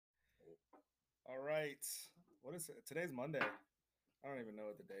All right. What is it? Today's Monday. I don't even know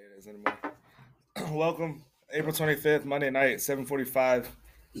what the day it is anymore. Welcome, April 25th, Monday night, 7:45.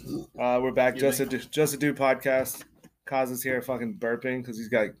 We're back. Just a Dude podcast. Kaz is here, fucking burping because he's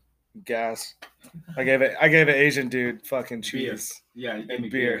got gas. I gave an Asian dude fucking cheese Yeah, you gave me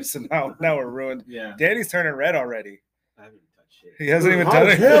and beer. So now we're ruined. Yeah. Danny's turning red already. I haven't even touched shit. He hasn't even done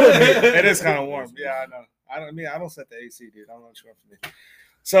it. It is kind of warm. Yeah, I know. I don't set the AC, dude. I don't know what you want from me.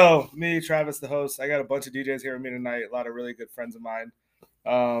 So, me, Travis, the host, I got a bunch of DJs here with me tonight, a lot of really good friends of mine.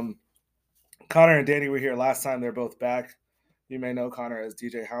 Connor and Danny were here last time. They're both back. You may know Connor as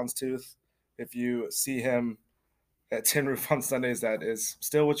DJ Houndstooth. If you see him at Tin Roof on Sundays, that is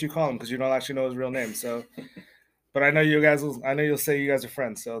still what you call him because you don't actually know his real name. So, but I know you'll say you guys are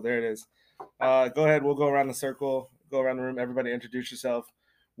friends. So there it is. Go ahead. We'll go around the circle, go around the room. Everybody introduce yourself,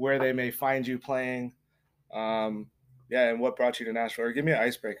 where they may find you playing. And what brought you to Nashville? Or give me an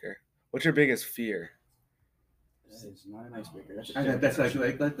icebreaker. What's your biggest fear? It's not an icebreaker. That's like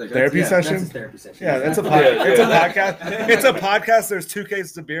therapy session? That's a therapy session. Yeah, that's a podcast. It's a podcast. It's a podcast. There's 2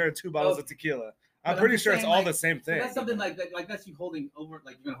 cases of beer and 2 bottles of tequila. I'm pretty sure it's all the same thing. That's something like that's you holding over,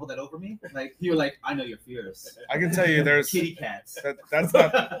 like you're gonna hold that over me. Like you're like, I know your fears. I can tell you, there's kitty cats. That's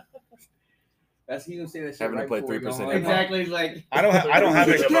not. That's he gonna say that shit. Having to play 3%. Exactly. Like I don't have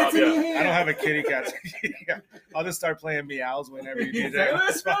a cats in your I don't have a kitty cat. I'll just start playing meows whenever you do that.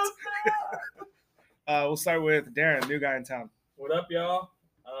 We'll start with Darren, new guy in town. What up, y'all?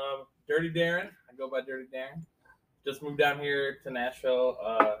 Dirty Darren. I go by Dirty Darren. Just moved down here to Nashville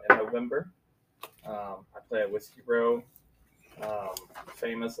in November. I play at Whiskey Row.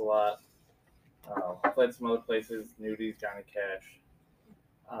 Famous a lot. I played some other places, Nudies, Johnny Cash.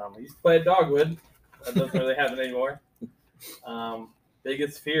 I used to play at Dogwood. That doesn't really happen anymore.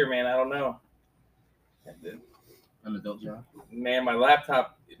 Biggest fear, man, I don't know. an adult job. Man, my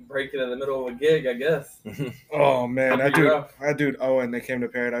laptop breaking in the middle of a gig, I guess. Oh man, that dude Owen, they came to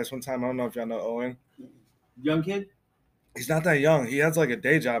Paradise one time. I don't know if y'all know Owen. Young kid? He's not that young. He has like a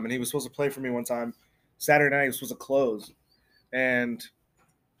day job, and he was supposed to play for me one time. Saturday night, he was supposed to close, and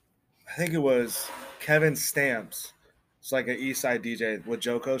I think it was Kevin Stamps. It's like an East Side DJ with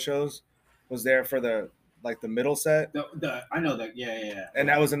Joko shows. Was there for the middle set. I know that. Yeah. And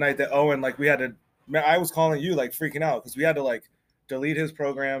that was the night that Owen, we had to. I was calling you freaking out because we had to delete his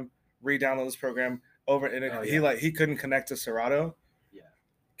program, re-download his program over, and he couldn't connect to Serato. Yeah.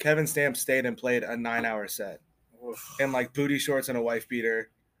 Kevin Stamps stayed and played a 9-hour set in booty shorts and a wife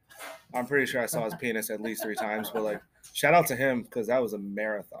beater. I'm pretty sure I saw his penis at least 3 times, but shout out to him because that was a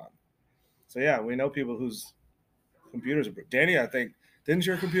marathon. So yeah, we know people whose computers are. Danny, I think, didn't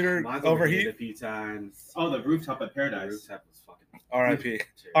your computer overheat a few times? Oh, the rooftop at Paradise. The rooftop was fucking. R.I.P.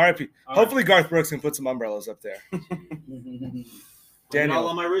 R.I.P. Hopefully Garth Brooks can put some umbrellas up there. Daniel, all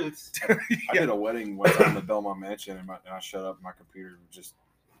on my roots. I did a wedding one time in the Belmont Mansion, and I showed up. My computer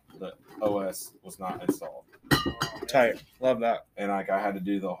the OS was not installed. Tight, love that. And I had to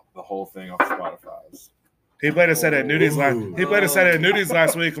do the whole thing off Spotify's. He played a set at Nudies last. He played a set at Nudies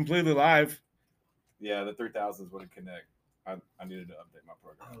last week, completely live. Yeah, the 3000s wouldn't connect. I needed to update my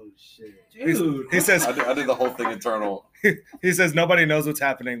program. Oh shit, dude! He says I did the whole thing internal. He says nobody knows what's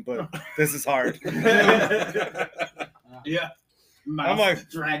happening, but this is hard. Yeah. I'm like,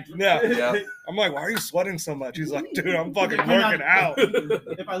 dragged. Yeah. I'm like, why are you sweating so much? He's like, dude, I'm fucking working out.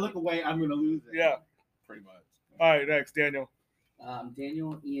 If I look away, I'm gonna lose it. Yeah, pretty much. All right, next, Daniel.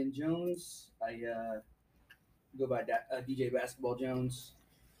 Daniel Ian Jones. I go by DJ Basketball Jones.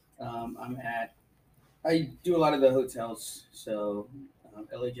 I do a lot of the hotels. So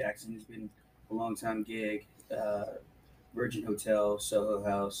LA Jackson has been a long time gig. Virgin Hotel, Soho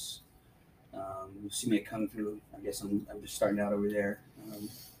House. You see me come through. I guess I'm just starting out over there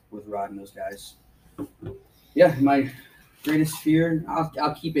with Rod and those guys. Yeah, my greatest fear.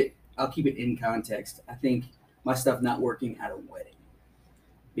 I'll keep it in context. I think my stuff not working at a wedding,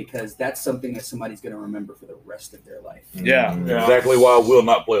 because that's something that somebody's going to remember for the rest of their life. Yeah. Exactly why I will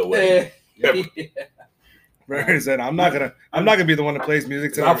not play a wedding. Right. I'm not gonna be the one that plays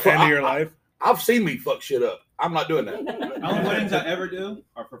music to the end of your life. I've seen me fuck shit up. I'm not doing that. The only weddings I ever do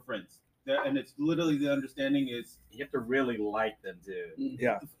are for friends. And it's literally the understanding is you have to really like them too.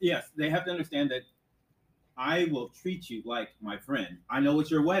 Yeah. Yes, they have to understand that I will treat you like my friend. I know it's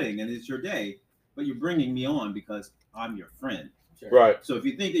your wedding and it's your day, but you're bringing me on because I'm your friend. Sure. Right. So if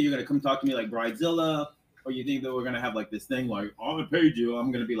you think that you're going to come talk to me like Bridezilla, or you think that we're going to have this thing like, oh, I paid you,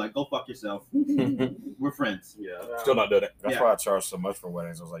 I'm going to be like, go fuck yourself. We're friends. Yeah. Still not doing it. That's why I charge so much for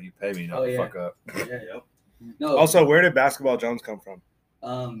weddings. I was like, you pay me, not the fuck up. Yeah. No. Also, where did Basketball Jones come from?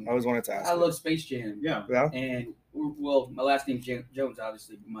 I always wanted to ask. I love Space Jam. Yeah. And my last name's Jones,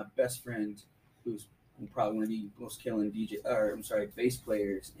 obviously. But my best friend who's probably one of the most killing bass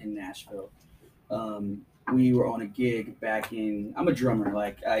players in Nashville. We were on a gig back in. I'm a drummer.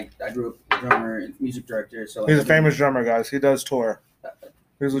 Like I grew up a drummer and music director. So He's a famous drummer, guys. He does tour.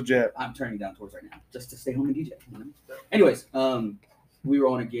 He's legit. I'm turning down tours right now just to stay home and DJ. You know? Anyways, we were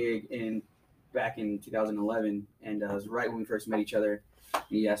on a gig back in 2011, and it was right when we first met each other. And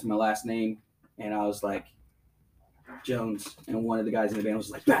he asked me my last name, and I was like Jones, and one of the guys in the band was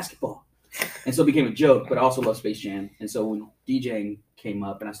like basketball, and so it became a joke. But I also love Space Jam, and so when DJing came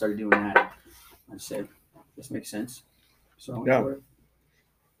up and I started doing that, I said, "This makes sense." So I went for it.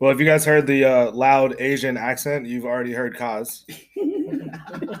 Well, if you guys heard the loud Asian accent, you've already heard Kaz.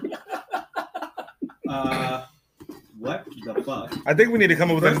 What the fuck? I think we need to come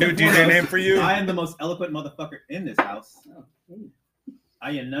up with a new DJ name for you. I am the most eloquent motherfucker in this house.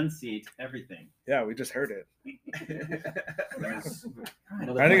 I enunciate everything. Yeah, we just heard it. I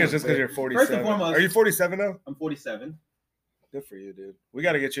I think it's just because you're 47. First and foremost, Are you 47 now? I'm 47. Good for you, dude. We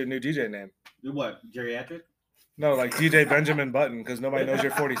got to get you a new DJ name. You're what? Geriatric? No, like DJ Benjamin Button, because nobody knows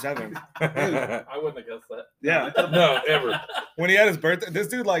you're 47. I wouldn't have guessed that. Yeah. No, ever. When he had his birthday, this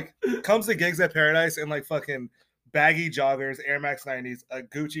dude like comes to gigs at Paradise in like fucking baggy joggers, Air Max 90s, a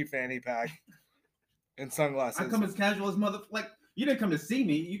Gucci fanny pack, and sunglasses. I come as casual as mother. Like you didn't come to see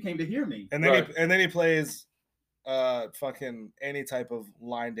me, you came to hear me. And then Right. he plays fucking any type of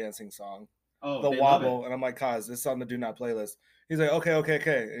line dancing song. Oh, The they love Wobble, and I'm like, Kaz, this is on the Do Not playlist. He's like,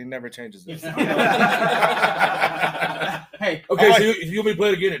 okay, and he never changes it. Hey, Okay, I'm so you'll be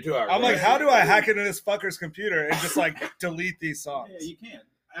playing again in 2 hours. I'm like, right? how do I hack into this fucker's computer and just like delete these songs? yeah, you can.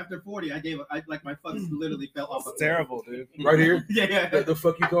 After 40, I like my fucks literally fell off. It's terrible, dude. Right here? Yeah. The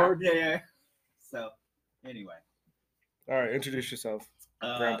fuck you card? Yeah. So, anyway. All right, introduce yourself.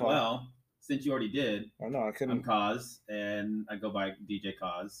 Grandpa. Well, since you already did, I know I I'm couldn't. Kaz, and I go by DJ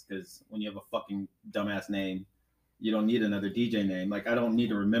Kaz because when you have a fucking dumbass name, you don't need another DJ name. Like, I don't need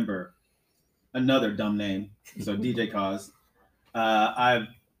to remember another dumb name. So, DJ Kaz.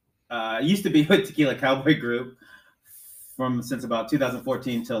 I used to be with Tequila Cowboy Group since about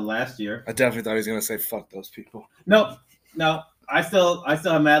 2014 till last year. I definitely thought he was gonna say "fuck those people." No. I still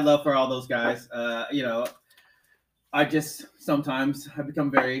have mad love for all those guys. I just sometimes have become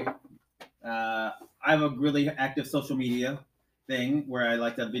very. I have a really active social media thing where I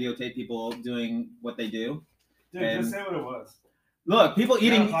like to videotape people doing what they do. Dude, And- just say what it was. Look, people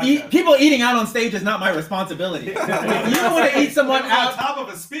eating podcast. people eating out on stage is not my responsibility. If you want to eat someone out, top of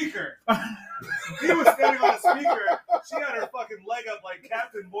a speaker. He was standing on a speaker. She had her fucking leg up like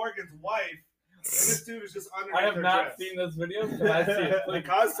Captain Morgan's wife, and this dude was just underneath I have her not dress. seen this video. Can I see it? The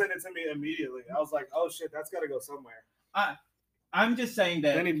Kaz sent it to me immediately. I was like, "Oh shit, that's got to go somewhere." I'm just saying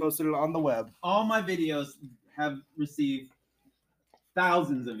that Then he posted it on the web. all my videos have received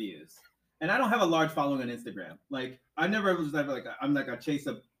thousands of views, and I don't have a large following on Instagram. Like I never was ever like I'm like I chase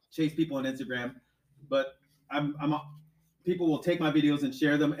people on Instagram, but people will take my videos and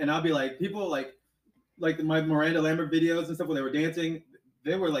share them, and I'll be like people like my Miranda Lambert videos and stuff where they were dancing.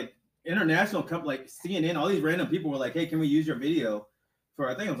 They were like international, like CNN. All these random people were like, "Hey, can we use your video for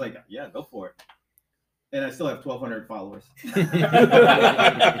our thing?" I was like, "Yeah, go for it." And I still have 1,200 followers.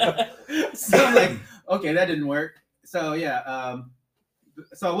 So I'm like, okay, that didn't work. So yeah,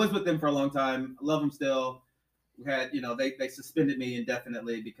 so I was with them for a long time. Love them still. We had, they suspended me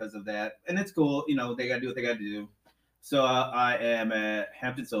indefinitely because of that, and it's cool. They got to do what they got to do. So I am at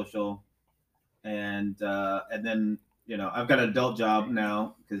Hampton Social, and then I've got an adult job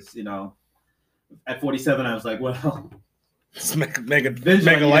now because at 47 I was like, well, Just make a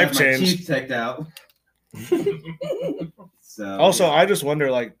eventually I need to life have my change. teeth checked out. So Also, yeah. I just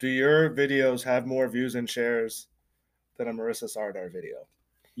wonder, like, do your videos have more views and shares than a Marissa Sardar video?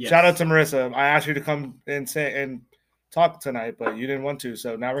 Yes. Shout out to Marissa. I asked you to come and talk tonight, but you didn't want to.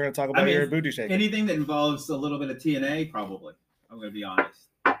 So now we're gonna talk about mean, your booty shaking. anything that involves a little bit of TNA, probably. I'm gonna be honest.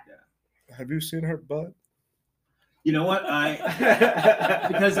 Have you seen her butt? You know what?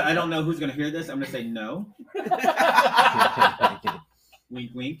 Because I don't know who's gonna hear this, I'm gonna say no.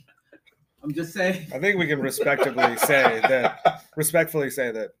 Wink, wink. I'm just saying. I think we can respectfully say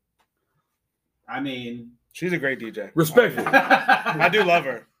that I mean, she's a great DJ. Respectful. I do love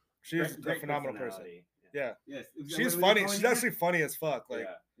her. She's a Great phenomenal person. personality. Yeah, yes. she's What are funny. you calling She's her? actually funny as fuck. Like,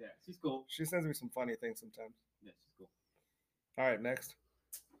 Yeah, she's cool. she sends me some funny things sometimes. Yeah, she's cool. All right, next.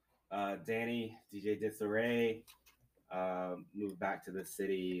 Danny, DJ Disarray, moved back to the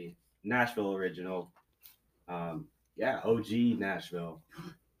city, Nashville original. OG Nashville.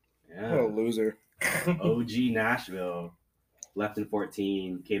 What a Yeah, loser. OG Nashville. Left in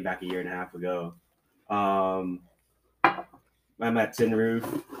 14, came back a year and a half ago. I met Tin Roof.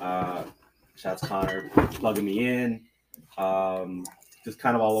 Shouts Connor plugging me in. Just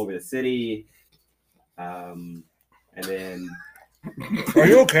kind of all over the city. And then Are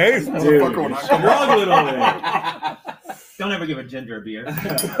you okay? dude, Motherfucker, when I come Don't ever give a ginger a beer.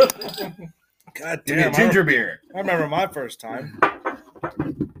 God Give me a damn. ginger beer. I remember my first time.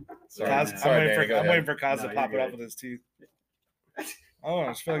 Sorry, Kaz, man. I'm, Sorry, waiting Danny, go for, I'm ahead. waiting for Kaz No, to you're pop it up good. with his teeth. Oh, I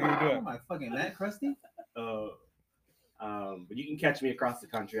just feel like you would do Oh it. my fucking that crusty. but you can catch me across the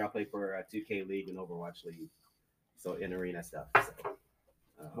country. I'll play for a 2K League and Overwatch League. So in arena stuff. So,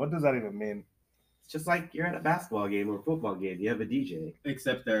 What does that even mean? it's just like you're at a basketball game or a football game. You have a DJ.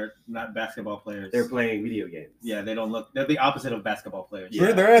 Except they're not basketball players. They're playing video games. yeah, they don't look. They're the opposite of basketball players.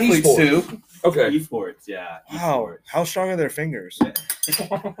 Yeah. They're athletes Esports. too. Okay. Esports, yeah. Wow. Esports. How strong are their fingers?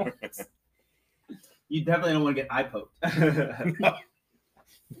 You definitely don't want to get eye poked.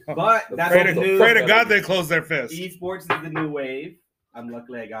 But that's Pray the to, new. pray to God they close their fist. Esports is the new wave.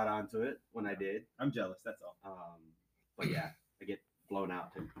 Luckily I got onto it when I did. I'm jealous. That's all. But yeah, I get blown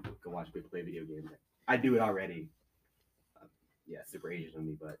out to go watch people play video games. I do it already. Yeah, super Asian of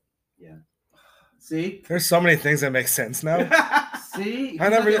me, but yeah. See, There's so many things that make sense now. see. I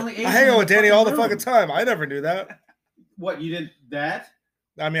never. I hang out with Danny all the fucking time. I never knew that. What you did that?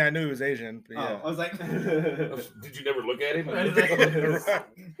 I mean, I knew he was Asian, but Oh, yeah. I was like, Did you never look at him? I was like- Right.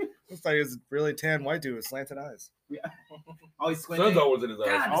 Looks like he was a really tan white dude with slanted eyes. always squinting. Sun's always in his eyes.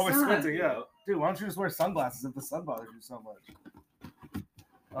 God. Always sun. squinting, yeah. Dude, why don't you just wear sunglasses if the sun bothers you so much?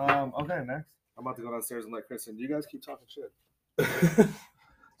 Okay, next. I'm about to go downstairs and let Chris in. You guys keep talking shit.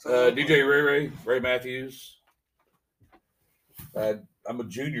 DJ Ray Matthews. I'm a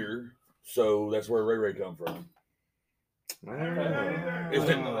junior, so that's where Ray come from. Is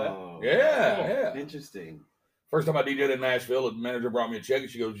it- Oh, Yeah. Interesting. First time I DJ'd in Nashville, the manager brought me a check, and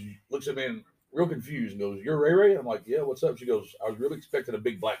she goes, looks at me and real confused and goes, "You're Ray?" I'm like, "Yeah, what's up?" She goes, "I was really expecting a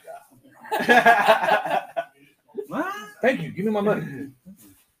big black guy." What? Thank you. Give me my money.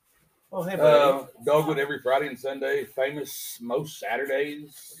 Oh, hey, buddy. Dogwood every Friday and Sunday. Famous most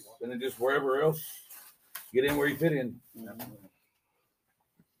Saturdays, and then just wherever else. Get in where you fit in.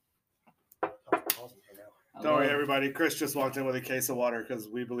 Don't worry, everybody. Chris just walked in with a case of water because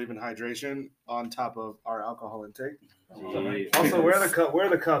we believe in hydration on top of our alcohol intake. Jeez. Also, where are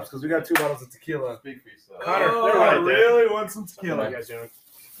the cups? Because we got 2 bottles of tequila. Speak for yourself. Connor, Oh, I right really want some tequila. Okay. You guys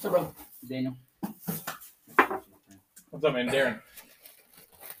doing? Daniel. What's up, man? Darren.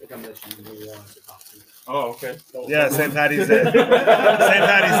 Oh, okay. Yeah, St. Patty's Day. St.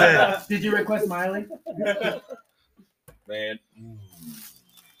 Patty's Day. Did you request Miley? Man,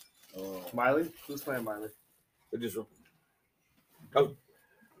 Miley? Who's playing Miley? it just. Oh.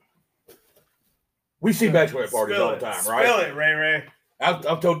 We see bachelorette parties all the time, right? Spill it, Ray Ray.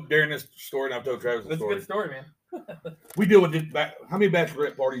 I've told Darren this story, and I've told Travis this That's a story. good story, man. We deal with how many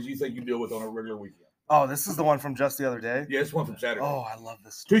bachelorette parties do you think you deal with on a regular weekend? Oh, this is the one from just the other day. Yeah, it's one from Saturday. Oh, I love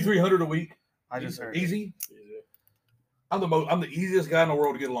this. 200-300 a week. I just heard. it. Easy. I'm the easiest guy in the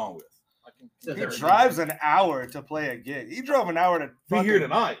world to get along with. He drives an hour to play a gig. He drove an hour to Be here fucking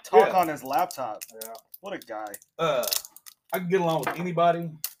tonight. talk Yeah. on his laptop. Yeah. What a guy. I can get along with anybody.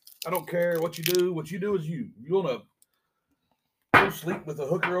 I don't care what you do. What you do is you. You wanna go sleep with a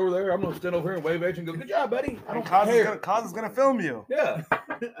hooker over there? I'm gonna stand over here and wave at you and go, "Good job, buddy." I don't care. Cause is gonna film you. Yeah.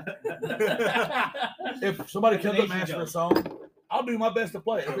 If somebody comes up and asks for a song, I'll do my best to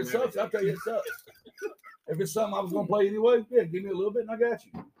play it. If it sucks, I'll tell you it sucks. If it's something I was gonna play anyway, yeah, give me a little bit and I got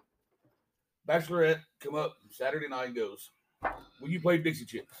you. Bachelorette come up Saturday night and goes, "Will you play Dixie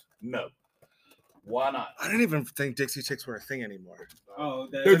Chicks?" No. Why not? I didn't even think Dixie Chicks were a thing anymore. Oh,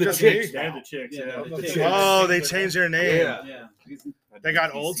 They're the just chicks. me? now. the chicks. Yeah, Yeah, the chicks. Oh, they changed their name. Yeah. Yeah. They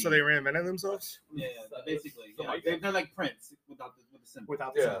got old, so they reinvented themselves. Yeah, basically. Something Yeah. like They're like Prince without the symbol.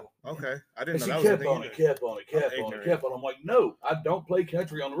 Without Yeah. the symbol. Okay, I didn't And know she that was a kept thing. on it, either. kept on it, kept on it, ignorant. kept on. I'm like, no, I don't play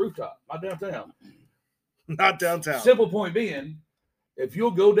country on the rooftop, not downtown. Not downtown. Simple point being, if you'll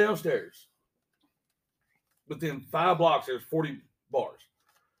go downstairs, within 5 blocks, there's 40 bars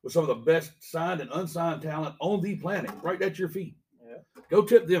with some of the best signed and unsigned talent on the planet right at your feet. Yeah. Go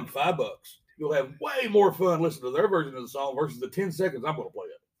tip them $5. You'll have way more fun listening to their version of the song versus the 10 seconds I'm going to play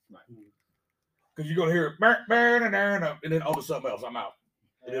it. Right. Because you're going to hear it, "Burn, burn, and then on to something else. I'm out.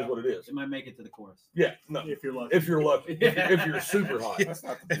 It is what it is. It might make it to the chorus. Yeah, no. If you're lucky. If you're lucky, if you're super hot. That's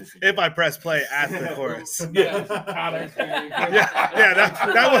not the Dixie. If I press play at the chorus. Yeah. Yeah,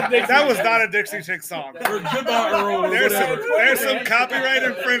 that was not a Dixie Chick song. Or Goodbye Earl or whatever. There's some copyright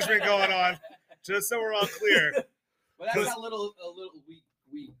infringement going on. Just so we're all clear. Well, that's a little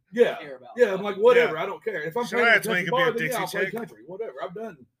we Yeah. care about. Yeah, I'm like, whatever. I don't care. If I'm Sure, playing a that's when country you can be a bar, then Dixie yeah, I'll play chick. country. Whatever. I've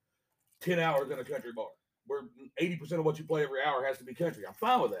done 10 hours in a country bar where 80% of what you play every hour has to be country. I'm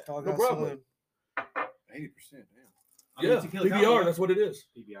fine with that. Doghouse No problem. Saloon. 80%. Damn. I mean, Yeah, Tequila PBR, Cowboy- that's what it is.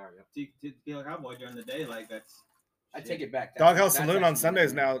 PBR. Yeah. Tequila Cowboy during the day, like that's. I take it back. Doghouse That's Saloon on actually-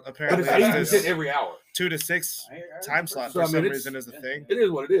 Sundays now But apparently it's has 80% this every hour. 2 to 6 time slot So, for I mean, some it's- reason is a thing. It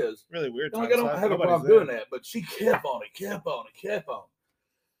is what it is. Really weird. Like, time I don't slot. have a Nobody's problem there. doing that, but she kept on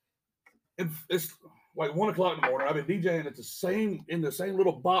it. It's like 1 o'clock in the morning. I've been DJing at in the same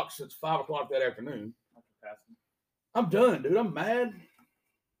little box since 5 o'clock that afternoon. I'm done, dude. I'm mad,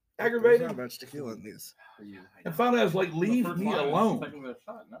 There's aggravated, not much tequila in these. and finally I was like, leave First me line is alone. taking the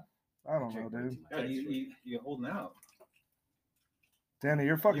shot, no? I don't know, dude. God, you're holding out. Danny,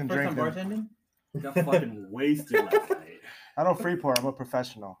 you're You fucking first time drinking. bartending? Got fucking wasted last night. I don't free pour. I'm a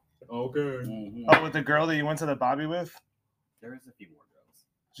professional. Okay. Mhm. Oh, with the girl that you went to the Bobby with? There was a few more girls.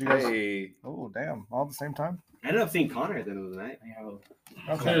 Did you guys? Hey. Oh, damn! All at the same time. I ended up seeing Connor at the end of the night.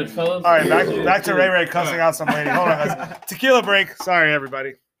 Okay. Dude, fellas. All right, back to Ray Ray cussing out some lady. Hold on, guys. Tequila break. Sorry,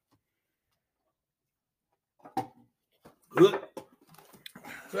 everybody.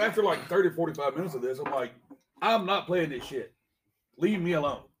 So after like 30, 45 minutes of this, I'm like, I'm not playing this shit. Leave me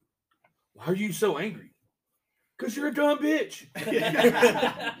alone. Why are you so angry? Because you're a dumb bitch.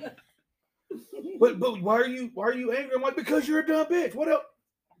 But why are you angry? I'm like, because you're a dumb bitch. What else?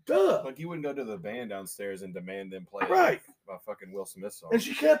 Duh. Like you wouldn't go to the band downstairs and demand them play Right. a fucking Will Smith song. And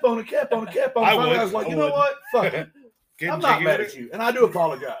she kept on it. I Finally, would. I was like, I you know would. what? Fuck it. Getting I'm not jiggy mad with at it. you. And I do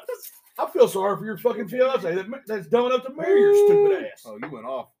apologize. I feel sorry for your fucking fiance that's dumb enough to marry your stupid ass. Oh, you went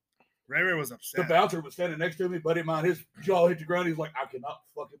off. Ray Ray was The upset. bouncer was standing next to me, buddy of mine. His jaw hit the ground. He's like, I cannot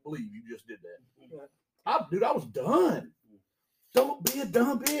fucking believe you just did that. I was done. Don't be a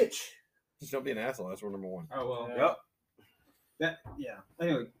dumb bitch. Just don't be an asshole. That's rule number 1. Oh well. Yep. That yeah.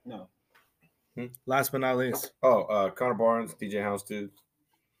 Anyway, no. Last but not least, Oh, Connor Barnes, DJ Houndstooth.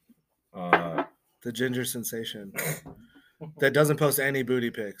 the ginger sensation that doesn't post any booty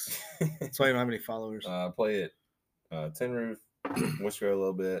pics. That's why you don't have any followers. Play at Tin Roof, Whisper a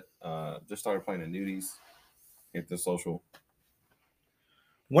little bit. Just started playing at Nudies. Hit the social.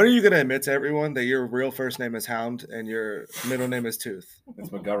 When are you gonna admit to everyone that your real first name is Hound and your middle name is Tooth?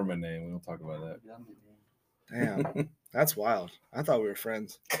 It's my government name. We don't talk about that. Damn, that's wild. I thought we were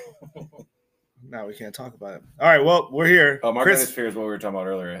friends. Now we can't talk about it. All right, well, we're here. Oh, my Chris, greatest fear is what we were talking about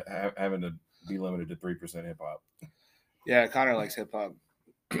earlier, having to be limited to 3% hip hop. yeah, Connor likes hip hop,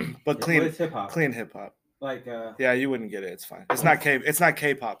 but What clean is hip hop? hip hop. Like Yeah, you wouldn't get it. It's fine. It's not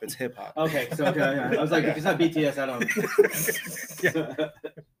K-pop. It's hip hop. okay, so okay, I was like, if it's not BTS, I don't.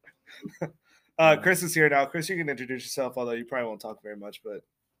 Chris is here now. Chris, you can introduce yourself, although you probably won't talk very much.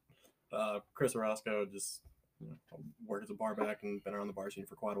 But Chris Orozco, just worked as a bar back and been around the bar scene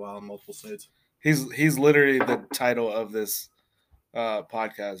for quite a while in multiple states. he's literally the title of this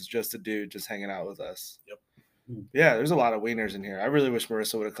podcast. Just a dude just hanging out with us. Yep. Yeah, there's a lot of wieners in here. I really wish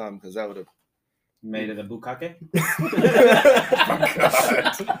Marissa would have come because that would have. Made of the bukkake.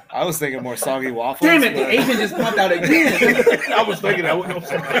 I was thinking more soggy waffles. Damn it, the but- Asian just popped out again. I was thinking that. What I'm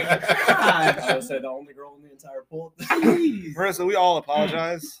saying. I would say the only girl in the entire pool. Jeez. Marissa, we all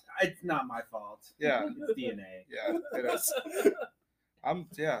apologize. It's not my fault. Yeah. It's DNA. Yeah, it is. I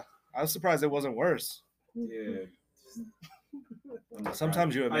was surprised it wasn't worse. Dude. I'm not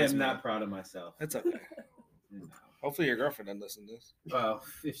Sometimes you proud. I amaze am me. not proud of myself. It's okay. No. Hopefully your girlfriend doesn't listen to this. Well,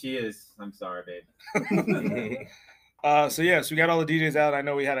 if she is, I'm sorry, babe. So we got all the DJs out. I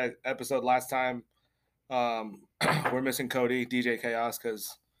know we had an episode last time. We're missing Cody, DJ Chaos,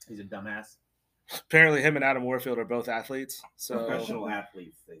 because He's a dumbass. apparently him and Adam Warfield are both athletes. So Professional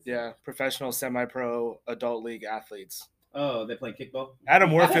athletes. They say. yeah, professional, semi-pro, adult league athletes. Oh, they play kickball?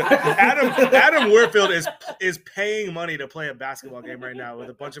 Adam Warfield is paying money to play a basketball game right now with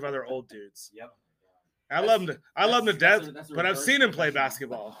a bunch of other old dudes. Yep. I love him to death, That's a but I've reverse seen him play professional.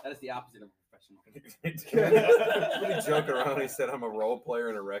 basketball. That is the opposite of professional. When he joked around, he said, I'm a role player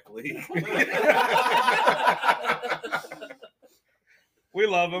in a rec league. We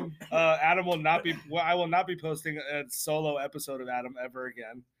love him. Adam will not be. Well, I will not be posting a solo episode of Adam ever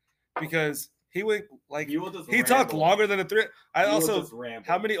again because he went like You will just he talked ramble. longer than a three. I You will also. just ramble.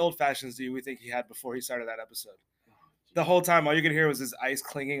 How many old fashions do we think he had before he started that episode? The whole time, all you could hear was his ice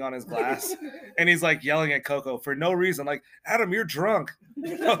clinging on his glass, and he's like yelling at Coco for no reason. Like, Adam, you're drunk.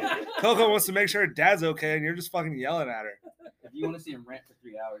 Coco wants to make sure Dad's okay, and you're just fucking yelling at her. If you want to see him rant for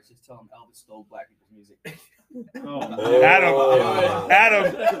 3 hours, just tell him Elvis stole black people's music. Oh,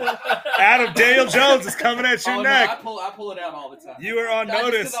 Adam, Daniel Jones is coming at your Oh, neck. no, I pull it out all the time. You are on Just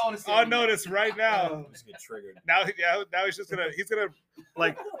 'cause notice. I wanna see On him. notice right now. Just get triggered. Now he's gonna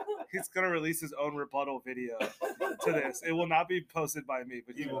like He's gonna release his own rebuttal video to this. It will not be posted by me,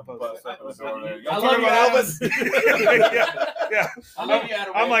 but he will post it. I love you, Elvis. yeah. I love you,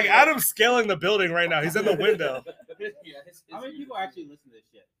 Adam. I'm like, Adam's scaling the building right now. He's in the window. How many people actually listen to this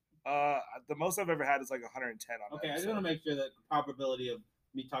shit? The most I've ever had is like 110 on Okay, that. I just want to make sure that the probability of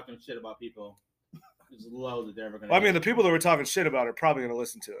me talking shit about people is low that they're ever gonna. Well, I mean, the people that we're talking shit about are probably gonna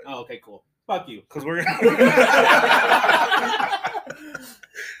listen to it. Oh, okay, cool. Fuck you. Because we're gonna.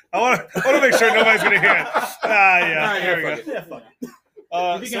 I want to make sure nobody's gonna hear it. Yeah. All right, Here we fuck go. it. Yeah, fuck it.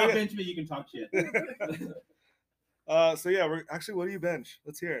 If you So, can't bench me, you can talk shit. so yeah, we're actually. What do you bench?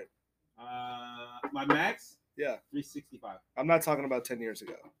 Let's hear it. My max, Yeah, 365. I'm not talking about 10 years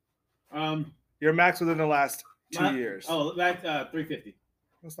ago. Um, Your max within the last 2 my- years. Oh, that's 350.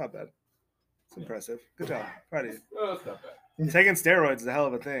 That's not bad. It's impressive. Good job. Proud of you. Oh, that's not bad. Taking steroids is a hell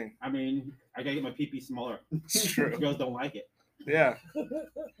of a thing. I mean, I gotta get my pee smaller. It's true. Girls don't like it. Yeah.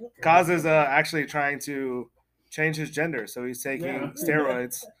 Kaz is actually trying to change his gender, so he's taking Yeah.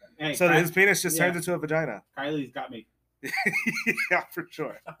 steroids. Hey, So that his penis just turns Yeah. into a vagina. Kylie's got me. Yeah, for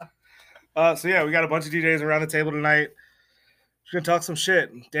sure. So yeah, we got a bunch of DJs around the table tonight. We're gonna talk some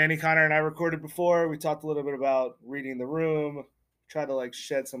shit. Danny, Connor, and I recorded before. We talked a little bit about reading the room. Try to like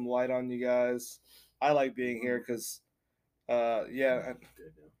shed some light on you guys. I like being here because, yeah,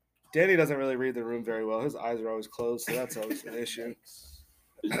 Danny doesn't really read the room very well. His eyes are always closed, so that's always an issue.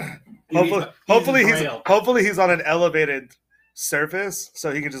 Hopefully he's on an elevated surface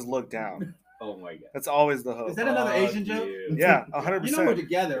so he can just look down. Oh my god. That's always the hope. Is that another Asian joke? Yeah, 100%. You know we're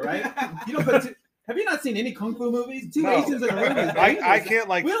together, right? You don't put. Have you not seen any kung fu movies? Two No. Asians in a room. Is I dangerous. can't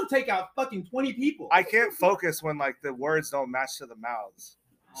like We don't take out fucking 20 people. I can't focus when like the words don't match to the mouths.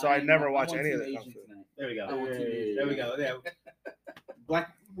 So I never watch any of the kung fu. There we go. Hey. There we go. Yeah.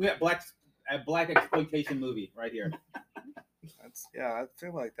 We got a black exploitation movie right here. I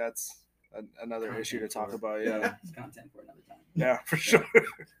feel like that's another issue to talk about. Yeah, It's content for another time. yeah, for sure.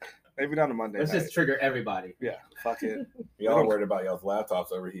 Maybe not a Monday Let's night. just trigger everybody. Yeah, fuck it. Y'all worried about y'all's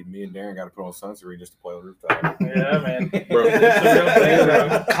laptops overheating. Me and Darren got to put on sunscreen just to play on the rooftop. Yeah, man. Bro, It's a real thing,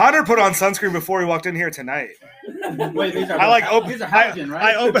 bro. Connor put on sunscreen before he walked in here tonight. Wait, these are I like open. these are halogen,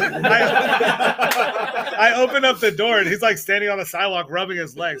 right? I open up the door and he's like standing on the sidewalk rubbing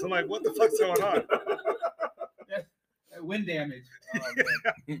his legs. I'm like, what the fuck's going on? Wind damage. Oh,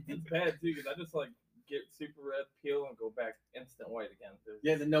 man. It's bad too because I just like get super red, peel, and go back instant white again.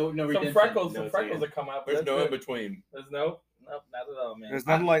 Yeah, no Some redemption. freckles, No, some freckles that come out. But there's that's no in it. between. There's nope, not at all, man. There's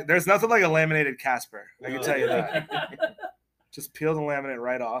nothing like a laminated Casper. I can No. tell you that. Just peel the laminate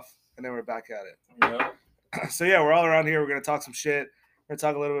right off, and then we're back at it. Yep. So yeah, we're all around here. We're gonna talk some shit. We're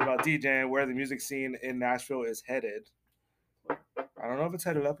gonna talk a little bit about DJing, where the music scene in Nashville is headed. I don't know if it's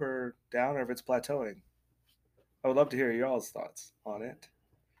headed up or down, or if it's plateauing. I would love to hear y'all's thoughts on it,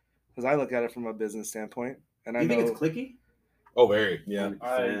 because I look at it from a business standpoint, and I You know. think it's clicky? Oh, very. Yeah.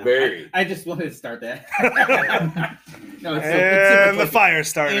 Very. Very. I just wanted to start that. No, it's And the super clicky. fire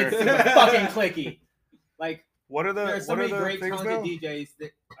starter. It's super fucking clicky. Like What are the there are so what are many the great things talented now? DJs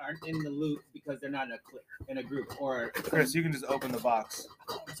that aren't in the loop because they're not in a clique, in a group, or Chris, you can just open the box.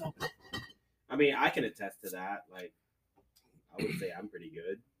 I mean, I can attest to that. Like, I would say I'm pretty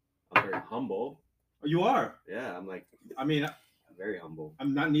good. I'm very humble. you are. Yeah, I'm like I mean, I'm very humble.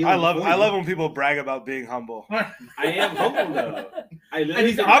 I'm not kneeling. I love before you. when people brag about being humble. I am humble though. I And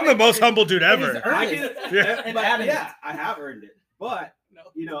he's literally I'm the most humble dude And he's ever. I earnest. can, Yeah. And but adamant. yeah, I have earned it. But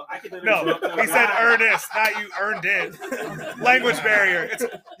you know, I can literally No, go up to a he said guy- earnest, not you earned it. Language barrier. It's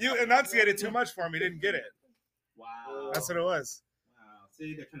you enunciated too much for him. He didn't get it. Wow. That's what it was. Wow.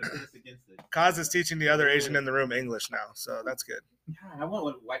 See, they're trying to put us against it. Kaz is teaching the other Asian in the room English now, so that's good. God, I want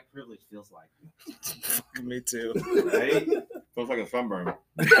what white privilege feels like. Me too. Right? Feels like a sunburn.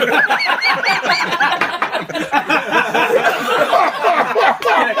 Get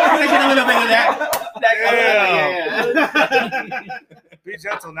a little bit of that. Be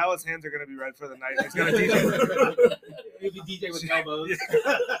gentle. Now his hands are gonna be red for the night. He's gonna DJ. Maybe DJ with elbows.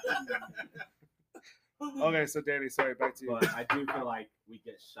 Okay, so Danny, sorry, back to you. But I do feel like we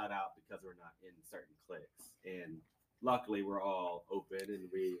get shut out because we're not in certain cliques. And luckily we're all open and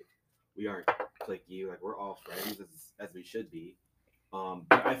we aren't cliquey. Like we're all friends as we should be.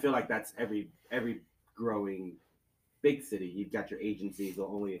 But I feel like that's every growing big city. You've got your agencies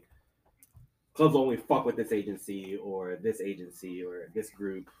clubs will only fuck with this agency or this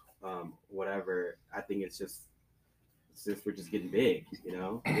group, whatever. I think it's just we're just getting big, you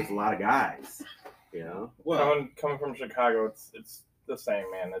know. There's a lot of guys, you know. Well, coming from Chicago, it's the same,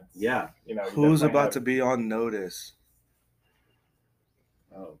 man. It's Yeah. you know. Who's about to be on notice?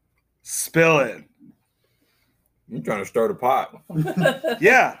 Oh. Spill it. You trying to start a pot?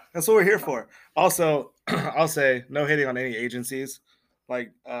 Yeah, that's what we're here for. Also, I'll say no hating on any agencies,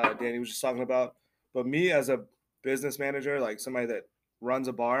 like Danny was just talking about. But me as a business manager, like somebody that runs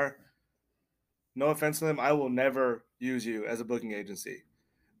a bar, no offense to them, I will never use you as a booking agency.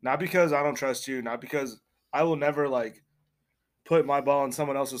 Not because I don't trust you, not because I will never like put my ball in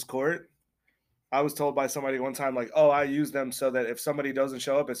someone else's court. I was told by somebody one time, like, oh, I use them so that if somebody doesn't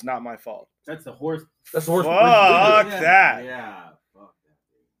show up, it's not my fault. That's the horse. That's the worst. Fuck that. Yeah. Fuck that.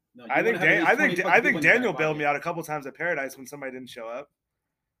 No, I you think wanna have at least 20 I think people in your Daniel back bailed me pocket. out a couple times at Paradise when somebody didn't show up.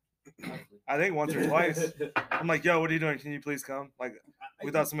 I think once or twice. I'm like, yo, what are you doing? Can you please come? Like,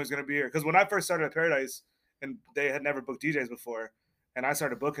 we thought somebody was gonna be here. Because when I first started at Paradise, and they had never booked DJs before, and I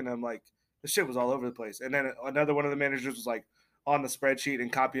started booking them, like the shit was all over the place. And then another one of the managers was like on the spreadsheet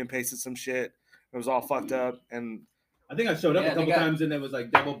and copy and pasted some shit. It was all fucked up. And I think I showed up Yeah, a couple times and it was like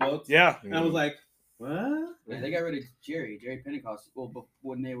double booked. yeah, And I was like, what? Yeah, they got rid of Jerry Pentecost. Well,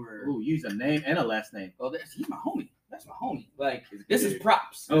 when they were, Ooh, use a name and a last name. oh, he's my homie. That's my homie. Like, this is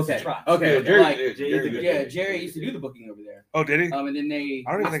props. This Okay. is props. Okay. Yeah, Jerry- Like, Jerry- Jerry used to do the booking over there. oh, did he? And then they.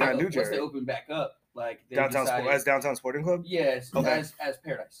 I don't even think I knew Once Jerry. they opened back up, like they Downtown decided, as Downtown Sporting Club. Yes, Okay. as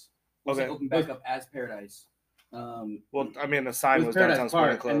Paradise. Once Okay. they opened back up as Paradise. Well, I mean, the It sign was was Downtown Paradise Sporting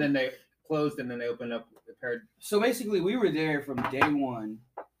Park, Club. and then they closed, and then they opened up the Paradise. So basically, we were there from day one,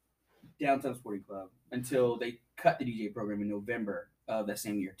 Downtown Sporting Club, until they cut the DJ program in November of that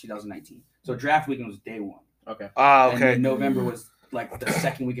same year, 2019. So draft weekend was day one. Okay. Ah, And okay. then November was like the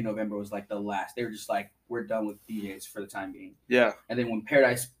second week in November was like the last. They were just like, we're done with DJs for the time being. Yeah. And then when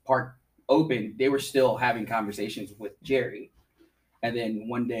Paradise Park opened, they were still having conversations with Jerry. And then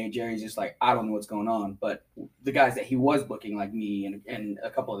one day Jerry's just like, I don't know what's going on. But the guys that he was booking, like me and a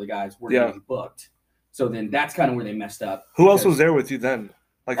couple of the guys, were Yeah. getting booked. So then that's kind of where they messed up. Who else because was there with you then?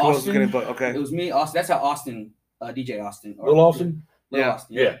 Like, who else was Austin. getting booked? Okay. It was me, Austin. That's how Austin, DJ Austin. or- Will Austin? Lil Yeah.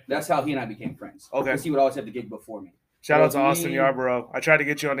 Austin. Yeah. That's how he and I became friends. Okay. Because he would always have the gig before me. Shout out to Well, Austin me- Yarborough. I tried to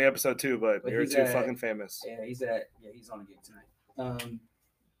get you on the episode too, but But you're he's too at- fucking famous. Yeah, he's on a gig tonight.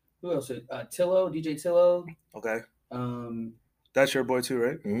 Who else? Tillo, DJ Tillo. Okay. Um, That's your boy too,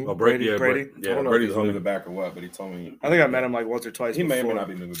 right? Oh, Brady- Yeah, Brady? Brady. I Yeah, don't know Brady's if he's moving back or what, but he told me. I think I met him like once or twice. He may or may before. not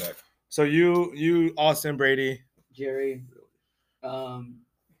be moving back. So you, Austin, Brady. Jerry.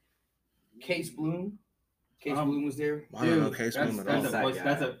 Case Bloom. Case Bloom was there. I don't know Dude, Case that's, Bloom at that's, all. a That voice, guy.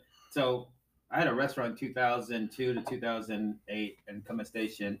 that's a so I had a restaurant 2002 to 2008 in Cummins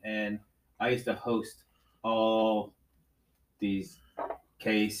Station, and I used to host all these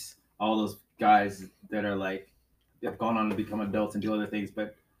Case, all those guys that are like have gone on to become adults and do other things.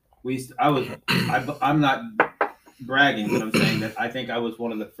 But I'm not bragging, but I'm saying that I think I was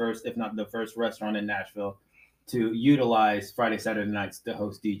one of the first, if not the first restaurant in Nashville to utilize Friday, Saturday nights to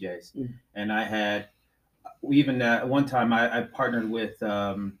host DJs. And I had, even one time I partnered with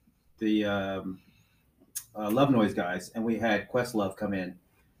the Love Noise guys, and we had Questlove come in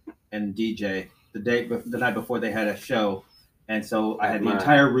and DJ the night before they had a show. And so I had the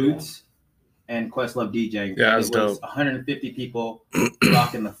entire Roots and Questlove DJing. Yeah, and that's it was dope. 150 people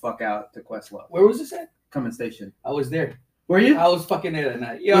rocking the the fuck out to Questlove. Where was this at? Cummins Station. I was there. Were you? I was fucking there that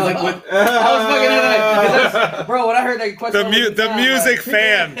night. Yo, Was it I with- was fucking there that night. Bro, when I heard that question, The music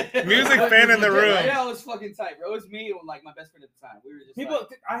fan in the room. Yeah, it was fucking tight, bro. It was me and like my best friend at the time. We were just People,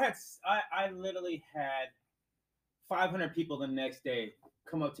 like, I literally had 500 people the next day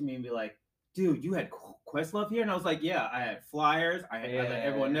come up to me and be like, "Dude, you had Questlove here?" And I was like, "Yeah, I had flyers. I let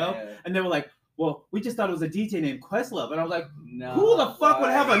everyone know." yeah. And they were like, "Well, we just thought it was a DJ named Questlove." And I was like, No, "Who the fuck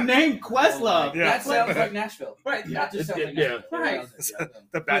would have a name Questlove?" Yeah. That sounds like Nashville. Right. That just sounds like Yeah. Nashville. Right.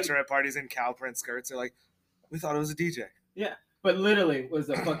 The bachelorette parties in cow print skirts. They're like, we thought it was a DJ. But literally, it was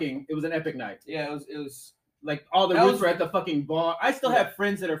an epic night. Yeah, it was. Like all the That Roots was- were at the fucking bar. I still Yeah. have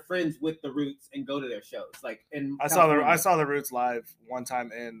friends that are friends with the Roots and go to their shows. Like in I California. saw the Roots live one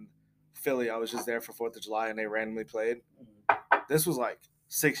time in Philly. I was just there for 4th of July and they randomly played. This was like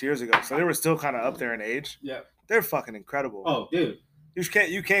 6 years ago, so they were still kind of up there in age. Yeah. They're fucking incredible. Oh, dude. You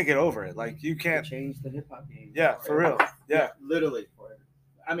can't get over it. Like you can't. Change the hip hop game. Yeah, for real. Yeah. Literally.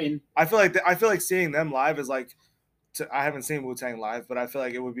 I mean, I feel like seeing them live is like. I haven't seen Wu-Tang live, but I feel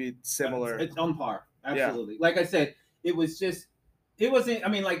like it would be similar. it's on par. Yeah. Absolutely. Like I said, it wasn't, I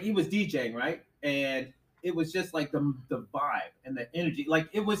mean, like he was DJing, right? And it was just like the vibe and the energy. Like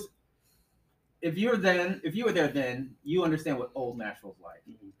it was, if you were there then, you understand what old Nashville's like.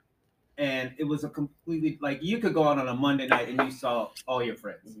 And it was a completely, like you could go out on a Monday night and you saw all your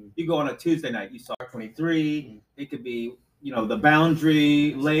friends. You go on a Tuesday night, you saw 23. It could be, the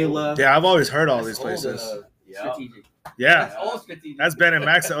Boundary, Layla. Yeah, I've always heard all That's these places. Strategic. Yeah, That's all strategic. that's Ben and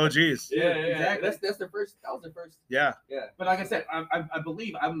Max, the OGs. Yeah, Exactly. That's the first. That was the first. Yeah, But like I said, I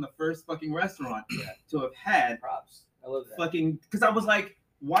believe I'm the first fucking restaurant to have had Props. I love that. fucking, because I was like,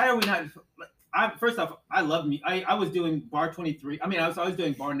 why are we not? First off, I love me. I was doing Bar 23. I mean, I was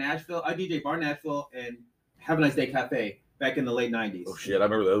doing Bar Nashville. I DJ Bar Nashville and Have a Nice Day Cafe back in the late '90s. Oh shit, I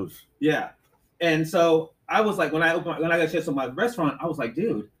remember those. Yeah, and so I was like, when I got shifts on my restaurant, I was like,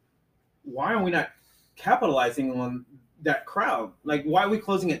 dude, why are we not capitalizing on that crowd? Like, why are we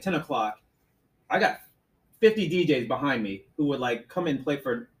closing at 10 o'clock? I got 50 DJs behind me who would like come and play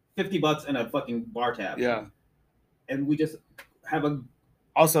for $50 in a fucking bar tab. yeah. And we just have a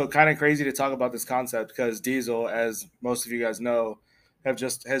Also, kind of crazy to talk about this concept because Diesel, as most of you guys know, has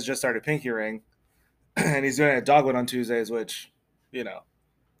just started Pinky Ring, and he's doing it at Dogwood on Tuesdays, which, you know,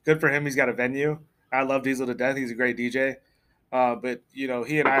 good for him. He's got a venue. I love Diesel to death. He's a great DJ. But, you know,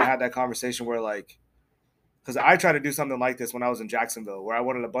 he and I had that conversation where, like, because I tried to do something like this when I was in Jacksonville, where I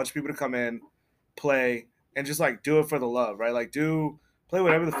wanted a bunch of people to come in, play, and just, like, do it for the love, right? Like, play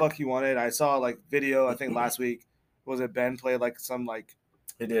whatever the fuck you wanted. I saw, like, video, I think last week, was it Ben played, like, some, like,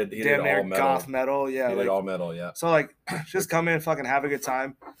 He did damn near all metal. goth metal. Yeah, He like, did all metal, yeah. so, like, just come in, fucking have a good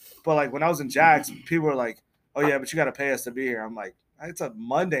time. But, like, when I was in Jax, people were like, oh, yeah, but you got to pay us to be here. I'm like, it's a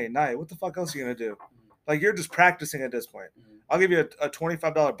Monday night. What the fuck else are you going to do? Like, you're just practicing at this point. I'll give you a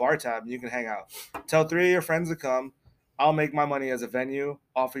 $25 bar tab, and you can hang out. Tell 3 of your friends to come. I'll make my money as a venue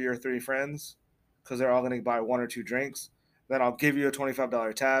off of your 3 friends because they're all going to buy 1 or 2 drinks. Then I'll give you a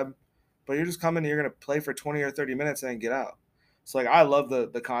 $25 tab. But you're just coming and you're going to play for 20 or 30 minutes and then get out. So, like, I love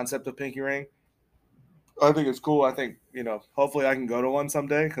the concept of Pinky Ring. I think it's cool. I think, you know, hopefully I can go to one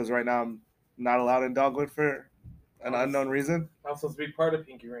someday because right now I'm not allowed in Dogwood for an unknown reason. I'm supposed to be part of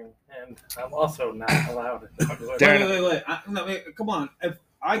Pinky Ring, and I'm also not allowed. Wait. Wait, come on. If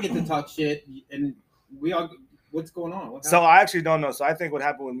I get to talk shit and we all, what's going on? What So happened? I actually don't know. So I think what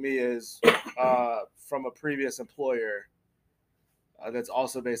happened with me is from a previous employer that's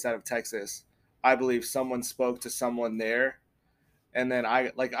also based out of Texas. I believe someone spoke to someone there, and then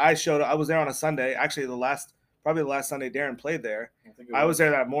I showed. I was there on a Sunday. Actually, probably the last Sunday Darren played there. I was there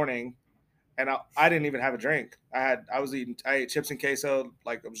that morning, and I didn't even have a drink. I ate chips and queso.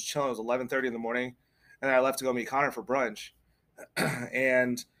 Like, I was chilling. It was 11:30 in the morning, and then I left to go meet Connor for brunch,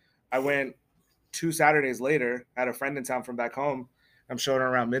 and I went 2 Saturdays later. I had a friend in town from back home. I'm showing her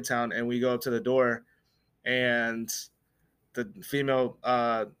around Midtown, and we go up to the door, and the female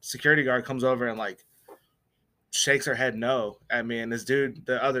security guard comes over and, like, shakes her head no at me. And this dude,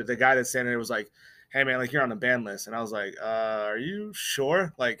 the guy that's standing there was like, hey man, like, you're on the ban list. And I was like, are you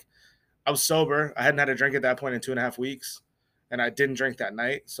sure? Like, I was sober. I hadn't had a drink at that point in 2.5 weeks. And I didn't drink that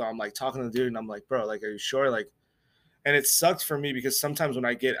night. So I'm like talking to the dude and I'm like, bro, like, are you sure? Like, and it sucks for me because sometimes when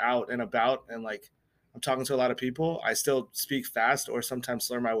I get out and about and, like, I'm talking to a lot of people, I still speak fast or sometimes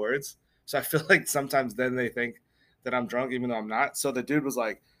slur my words. So I feel like sometimes then they think that I'm drunk, even though I'm not. So the dude was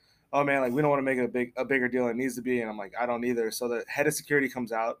like, oh man, like, we don't want to make it a bigger deal than it needs to be. And I'm like, I don't either. So the head of security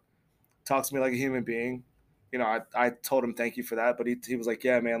comes out, talks to me like a human being. You know, I told him thank you for that. But he was like,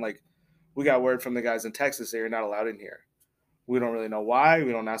 yeah, man, like, we got word from the guys in Texas that you're not allowed in here. We don't really know why.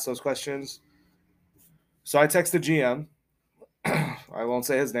 We don't ask those questions. So I text the GM. I won't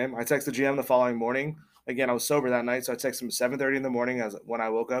say his name. I text the GM the following morning. Again, I was sober that night. So I texted him at 7:30 in the morning when I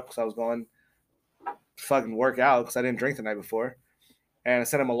woke up because I was going fucking work out because I didn't drink the night before. And I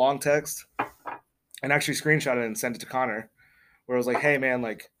sent him a long text and actually screenshotted it and sent it to Connor where I was like, hey man,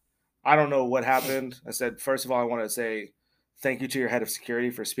 like, I don't know what happened. I said, first of all, I want to say thank you to your head of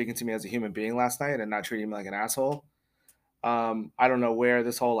security for speaking to me as a human being last night and not treating me like an asshole. I don't know where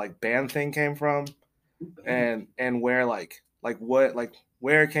this whole, like, ban thing came from and where,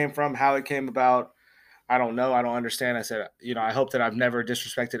 where it came from, how it came about. I don't know. I don't understand. I said, you know, I hope that I've never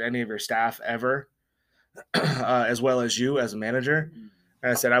disrespected any of your staff ever. As well as you as a manager.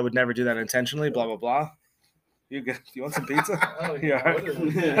 And I said I would never do that intentionally, blah, blah, blah. You want some pizza? Oh, Yeah. I'll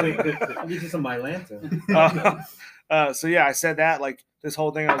get you some Mylanta. So yeah, I said that, like, this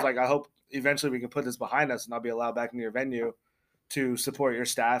whole thing, I was like, I hope eventually we can put this behind us and I'll be allowed back into your venue to support your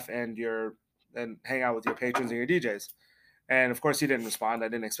staff and hang out with your patrons and your DJs. And of course he didn't respond. I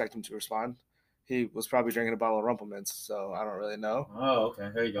didn't expect him to respond. He was probably drinking a bottle of Rumplemints, so I don't really know. Oh, okay.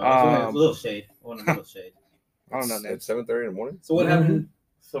 There you go. A little shade. One a little shade. I don't know, Nate. It's 7:30 in the morning. So what happened?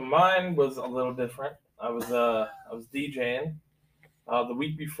 So mine was a little different. I was DJing. The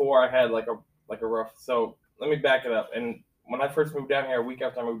week before I had like a rough. So let me back it up. And when I first moved down here, a week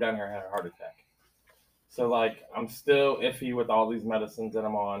after I moved down here, I had a heart attack. So, like, I'm still iffy with all these medicines that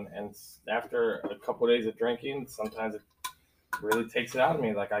I'm on, and after a couple of days of drinking, sometimes really takes it out of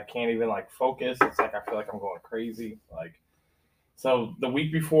me. Like I can't even like focus. It's like I feel like I'm going crazy. Like so the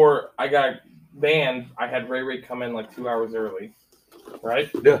week before I got banned, I had Ray come in like 2 hours early. Right?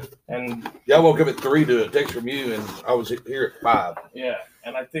 Yeah. And I woke up at 3 to a text from you, and I was here at 5. Yeah.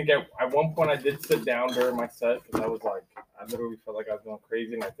 And I think at one point I did sit down during my set because I was like, I literally felt like I was going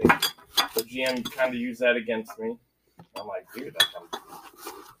crazy. And I think the GM kind of used that against me. I'm like, dude,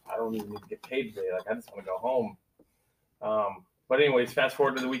 I don't even need to get paid today. Like, I just want to go home. But anyways, fast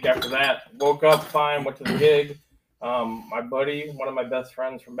forward to the week after that. Woke up fine, went to the gig. My buddy, one of my best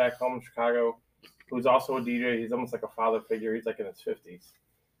friends from back home in Chicago, who's also a DJ. He's almost like a father figure. He's like in his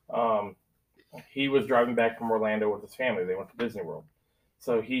 50s. He was driving back from Orlando with his family. They went to Disney World.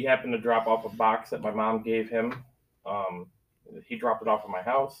 So he happened to drop off a box that my mom gave him. He dropped it off at my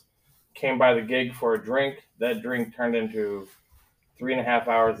house. Came by the gig for a drink. That drink turned into 3.5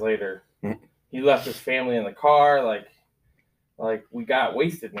 hours later. He left his family in the car. Like we got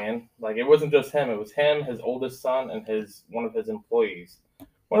wasted, man. Like it wasn't just him. It was him, his oldest son, and one of his employees.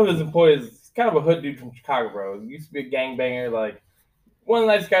 One of his employees is kind of a hood dude from Chicago, bro. He used to be a gangbanger, like one of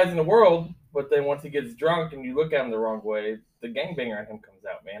the nicest guys in the world. But then once he gets drunk and you look at him the wrong way, the gangbanger in him comes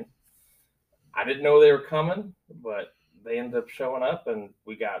out, man. I didn't know they were coming, but they ended up showing up and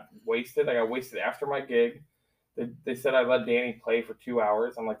we got wasted. I got wasted after my gig. They said I let Danny play for 2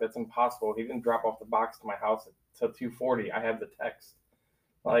 hours. I'm like, that's impossible. He didn't drop off the box to my house until 2:40. I have the text.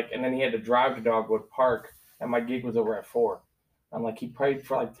 And then he had to drive to Dogwood Park, and my gig was over at 4. I'm like, he played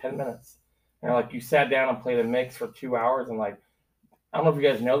for like 10 minutes. And like, you sat down and played a mix for 2 hours, and like, I don't know if you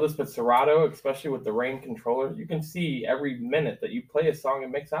guys know this, but Serato, especially with the Rain controller, you can see every minute that you play a song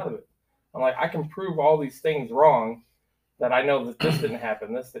and mix out of it. I'm like, I can prove all these things wrong that I know that this didn't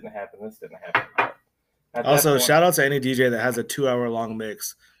happen, this didn't happen, this didn't happen. Also, shout out to any DJ that has a 2-hour-long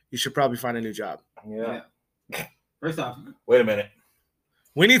mix. You should probably find a new job. Yeah. First off, wait a minute.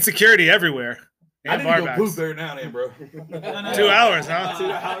 We need security everywhere. I need to go poop there now, bro. 2 hours, huh?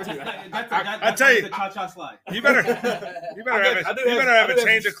 2 hours. I tell you, the cha-cha slide. You better have a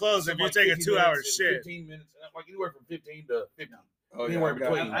change of clothes if you take a 2-hour shit. 15 minutes, like anywhere from 15 to 50. Oh, anywhere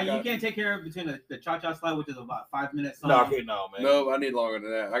between. You can't take care of between the cha-cha slide, which is about 5 minutes. No, I can't, no, man. No, I need longer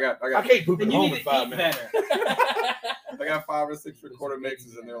than that. I can't poop at then home you in 5 minutes. I got 5 or 6 recorded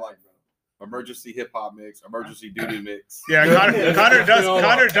mixes, and they're like emergency hip hop mix, emergency doo-doo mix. Yeah, Connor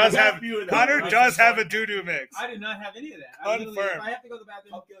does have a doo-doo mix. I do not have any of that. Confirmed. If I have to go to the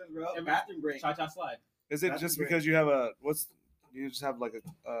bathroom, bathroom break. Cha-cha slide. Is it just because you have you just have like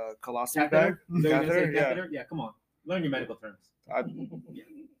a colostomy Catheter? bag? Catheter? Catheter? Yeah, come on. Learn your medical terms.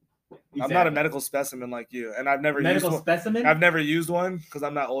 I'm not a medical specimen like you, and I've never used one. Specimen. I've never used one because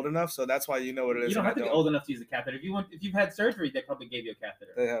I'm not old enough, so that's why you know what it is. You don't have to be old enough to use a catheter. If you've had surgery, they probably gave you a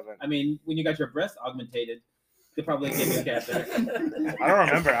catheter. They haven't. I mean, when you got your breast augmented, they probably gave you a catheter. I don't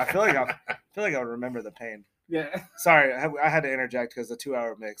remember. I feel like I would remember the pain. Yeah. Sorry, I had to interject because the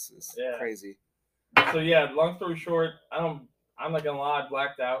 2-hour mix is crazy. So yeah, long story short, I'm not gonna lie, I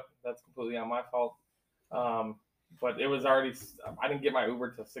blacked out. That's completely on my fault. But it was already, I didn't get my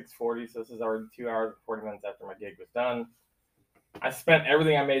Uber till 6:40, so this is already 2 hours and 40 minutes after my gig was done. I spent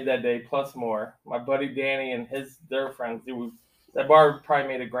everything I made that day plus more. My buddy Danny and their friends, that bar probably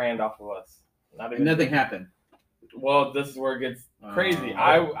made $1,000 off of us. Nothing happened. Well, this is where it gets crazy.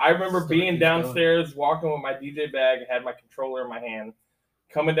 I remember being downstairs, walking with my DJ bag, had my controller in my hand,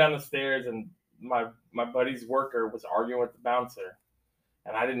 coming down the stairs, and my buddy's worker was arguing with the bouncer.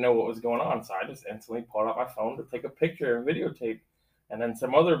 And I didn't know what was going on, so I just instantly pulled out my phone to take a picture and videotape. And then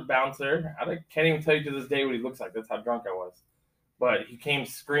some other bouncer, I can't even tell you to this day what he looks like. That's how drunk I was. But he came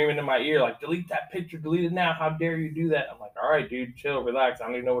screaming in my ear, like, delete that picture, delete it now. How dare you do that? I'm like, all right, dude, chill, relax. I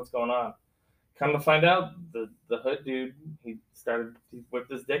don't even know what's going on. Come to find out, the hood dude, he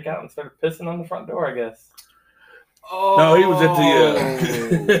whipped his dick out and started pissing on the front door, I guess. Oh. No, he was at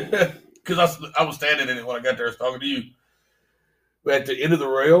the, because I was standing in it when I got there. I was talking to you. At the end of the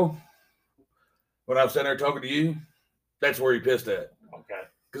rail, when I was standing there talking to you, that's where he pissed at. Okay.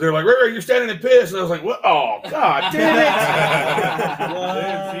 Because they're like, Ray, you're standing and pissed. And I was like, what? Oh, God damn it.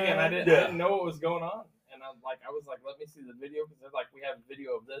 I didn't know what was going on. And I was like, let me see the video. Because they're like, we have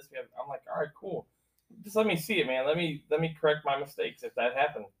video of this. I'm like, all right, cool. Just let me see it, man. Let me correct my mistakes if that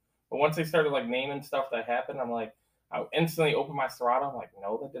happened. But once they started like naming stuff that happened, I'm like, I instantly opened my Serato. I'm like,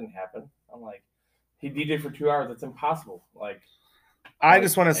 no, that didn't happen. I'm like, he DJed for 2 hours. It's impossible. I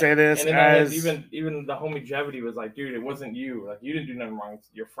just want to say this, and even the homie Jevity was like, dude, it wasn't you. Like, you didn't do nothing wrong. It's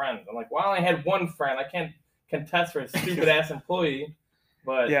your friend. I'm like, well, I only had one friend. I can't contest for a stupid ass employee.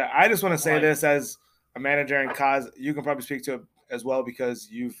 But yeah, I just want to say this as a manager, and Kaz, you can probably speak to it as well because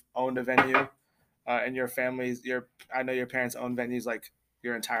you've owned a venue. and your families, I know your parents own venues like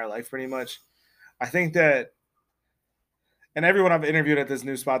your entire life pretty much. I think that, and everyone I've interviewed at this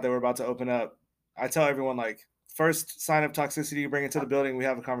new spot that we're about to open up, I tell everyone, like, first sign of toxicity, you bring it to the building, we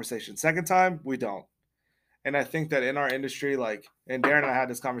have a conversation. Second time, we don't. And I think that in our industry, like, and Darren and I had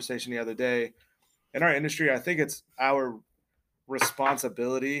this conversation the other day, in our industry, I think it's our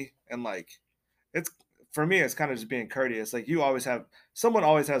responsibility, and like, it's, for me, it's kind of just being courteous. Like, someone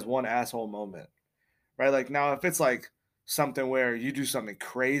always has one asshole moment, right? Like, now if it's like something where you do something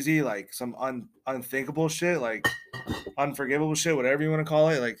crazy, like some unthinkable shit, like unforgivable shit, whatever you want to call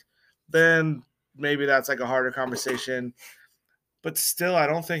it, like, then maybe that's like a harder conversation. But still, I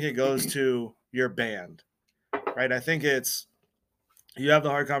don't think it goes to your band, right? I think it's, you have the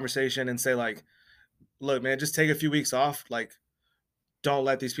hard conversation and say, like, look, man, just take a few weeks off. Like, don't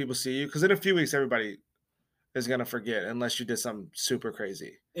let these people see you, because in a few weeks, everybody is gonna forget unless you did something super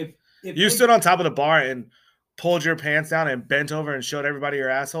crazy. If You stood on top of the bar and pulled your pants down and bent over and showed everybody your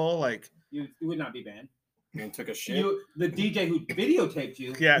asshole, like, you would not be banned. And took a shit. The DJ who videotaped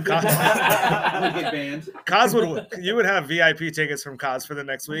you, yeah, would get banned. Kaz you would have VIP tickets from Kaz for the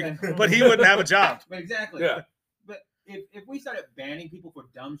next week, Okay. but he wouldn't have a job. But exactly. Yeah. But if we started banning people for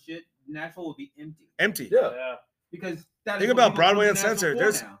dumb shit, Nashville would be empty. Empty. Yeah. Because that is Think what about people Broadway come to Uncensored.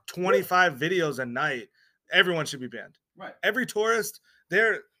 Nashville There's for now. 25 videos a night. Everyone should be banned. Right. Every tourist,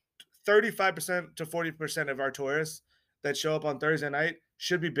 they're 35% to 40% of our tourists that show up on Thursday night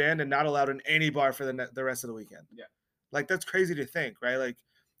should be banned and not allowed in any bar for the rest of the weekend. Yeah. Like, that's crazy to think, right? Like,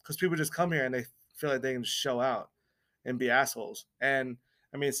 because people just come here and they feel like they can show out and be assholes. And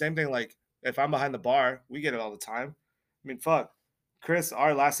I mean, same thing, like, if I'm behind the bar, we get it all the time. I mean, fuck. Chris,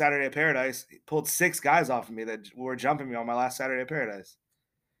 our last Saturday at Paradise, he pulled 6 guys off of me that were jumping me on my last Saturday at Paradise.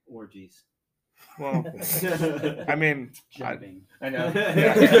 Orgies. Well, I mean, Jumping. I know.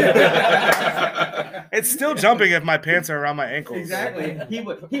 it's still jumping if my pants are around my ankles. Exactly. He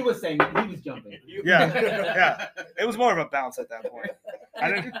was saying he was jumping. Yeah. It was more of a bounce at that point.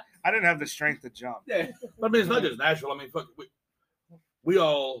 I didn't have the strength to jump. Yeah. I mean, it's not just Nashville. I mean, fuck, we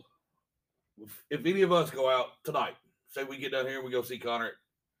all, if any of us go out tonight, say we get down here and we go see Connor at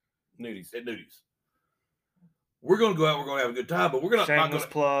Nudies. We're going to go out. We're going to have a good time, but we're not Shameless going to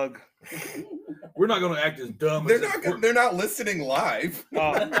plug. We're not going to act as dumb. They're not listening live.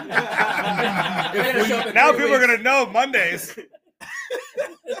 Oh. If Now people are gonna know Mondays.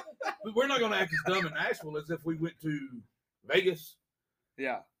 We're not going to act as dumb in Nashville as if we went to Vegas.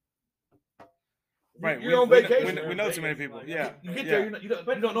 Yeah. Right. You're on vacation. We know too many people. Yeah. You get there, you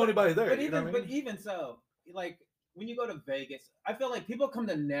don't know anybody there. But even so, like, when you go to Vegas, I feel like people come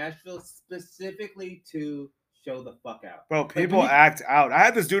to Nashville specifically to show the fuck out. Bro, Like, people act out. I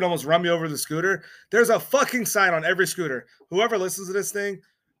had this dude almost run me over the scooter. There's a fucking sign on every scooter. Whoever listens to this thing,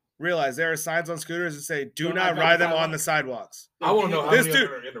 realize there are signs on scooters that say, do not ride them on the sidewalks. I want to know how This many dude-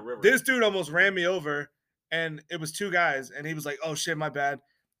 are in the river. This dude almost ran me over, and it was 2 guys, and he was like, oh shit, my bad.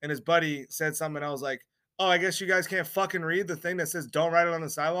 And his buddy said something, and I was like, oh, I guess you guys can't fucking read the thing that says don't ride it on the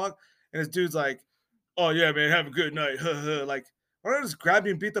sidewalk. And his dude's like, oh yeah, man, have a good night. Like, why don't I just grab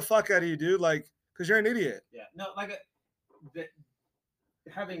you and beat the fuck out of you, dude? Like, because you're an idiot. Yeah, no, like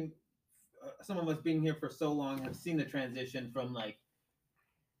having some of us being here for so long have seen the transition from, like,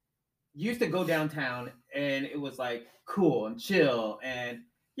 used to go downtown and it was like cool and chill, and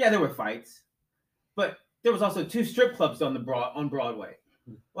yeah, there were fights, but there was also 2 strip clubs on Broadway,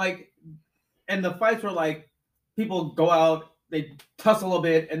 like, and the fights were like people go out, they tussle a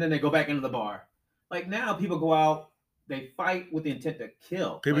bit, and then they go back into the bar. Like, now people go out, they fight with the intent to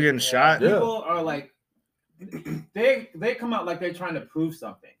kill. People Like, getting shot. people are like, they come out like they're trying to prove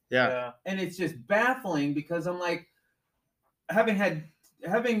something, Yeah. and it's just baffling because I'm like, having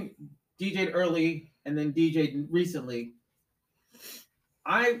DJ'd early and then DJ'd recently,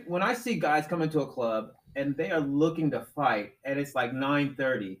 when I see guys come into a club and they are looking to fight and it's like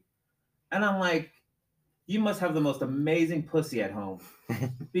 9:30, and I'm like, you must have the most amazing pussy at home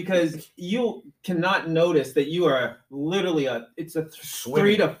because you cannot notice that you are literally it's a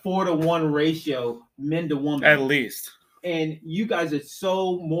 3 to 4 to 1 ratio, men to woman At least. and you guys are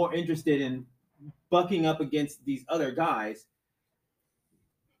so more interested in bucking up against these other guys.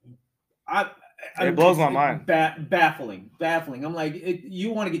 It blows my mind. Baffling. I'm like,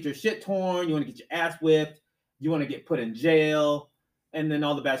 you want to get your shit torn, you want to get your ass whipped, you want to get put in jail, and then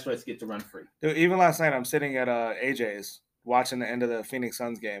all the bachelorettes get to run free. Dude, even last night, I'm sitting at AJ's watching the end of the Phoenix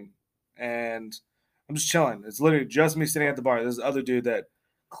Suns game, and I'm just chilling. It's literally just me sitting at the bar. There's this other dude that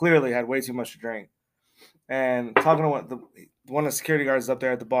clearly had way too much to drink, and talking to one of the security guards up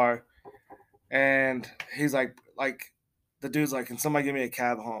there at the bar, and he's like the dude's like, can somebody give me a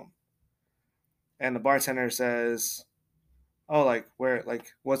cab home? and the bartender says, "Oh, like where?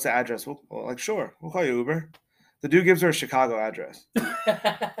 Like what's the address?" Well, like sure, we'll call you Uber. The dude gives her a Chicago address.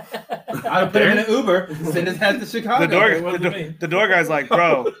 I'll put him in an Uber, send his head to Chicago. The door guy's like,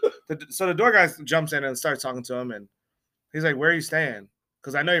 bro. So the door guy jumps in and starts talking to him, and he's like, "Where are you staying?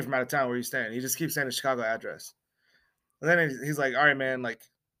 Because I know you're from out of town. Where are you staying?" He just keeps saying the Chicago address. And then he's like, "All right, man. Like,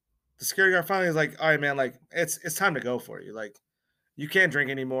 the security guard finally is like, all right, man. Like, it's time to go for you. Like, you can't drink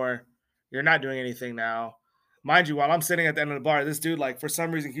anymore. You're not doing anything now." Mind you, while I'm sitting at the end of the bar, this dude, like, for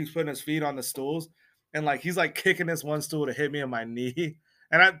some reason, keeps putting his feet on the stools. And, like, he's, like, kicking this one stool to hit me in my knee.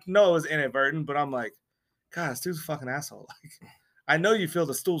 And I know it was inadvertent, but I'm like, God, this dude's a fucking asshole. Like, I know you feel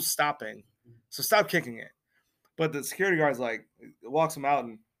the stool stopping, so stop kicking it. But the security guard's, like, walks him out,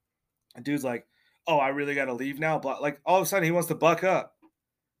 and the dude's like, oh, I really got to leave now? Like, all of a sudden, he wants to buck up.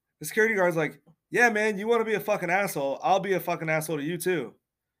 The security guard's like, yeah, man, you want to be a fucking asshole? I'll be a fucking asshole to you, too.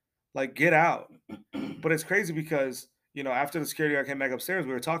 Like, get out. But it's crazy because, you know, after the security guard came back upstairs,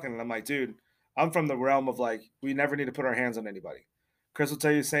 we were talking, and I'm like, dude, I'm from the realm of, like, we never need to put our hands on anybody. Chris will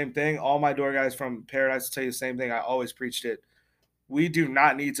tell you the same thing. All my door guys from Paradise will tell you the same thing. I always preached it. We do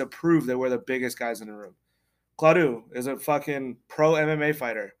not need to prove that we're the biggest guys in the room. Claudio is a fucking pro MMA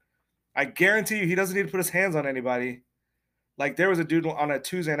fighter. I guarantee you he doesn't need to put his hands on anybody. Like, there was a dude on a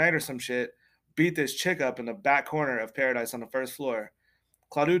Tuesday night or some shit, beat this chick up in the back corner of Paradise on the first floor.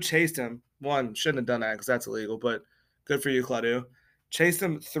 Claudio chased him. One, shouldn't have done that because that's illegal, but good for you, Claudio. Chased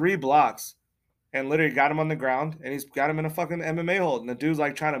him 3 blocks and literally got him on the ground, and he's got him in a fucking MMA hold. And the dude's,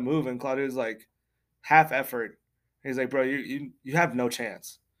 like, trying to move, and Claudio's, like, half effort. He's like, bro, you have no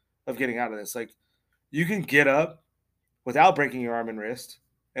chance of getting out of this. Like, you can get up without breaking your arm and wrist,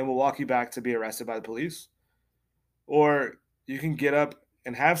 and we'll walk you back to be arrested by the police. Or you can get up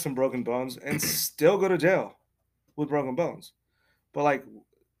and have some broken bones and still go to jail with broken bones. But, like,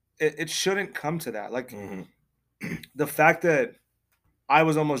 it shouldn't come to that. Like, the fact that I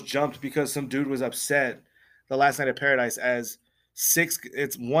was almost jumped because some dude was upset the last night at Paradise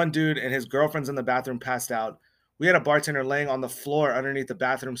it's one dude and his girlfriend's in the bathroom passed out. We had a bartender laying on the floor underneath the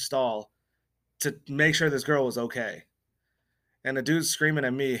bathroom stall to make sure this girl was okay. And the dude's screaming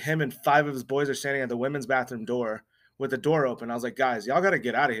at me. Him and 5 of his boys are standing at the women's bathroom door with the door open. I was like, guys, y'all got to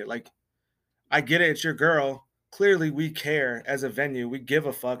get out of here. Like, I get it. It's your girl. Clearly, we care as a venue. We give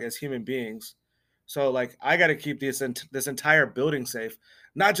a fuck as human beings. So, like, I got to keep this entire building safe.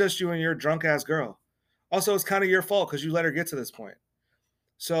 Not just you and your drunk-ass girl. Also, it's kind of your fault because you let her get to this point.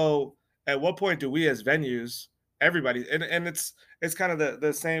 So, at what point do we as venues, everybody, and it's kind of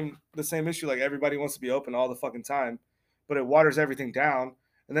the same issue. Like, everybody wants to be open all the fucking time, but it waters everything down,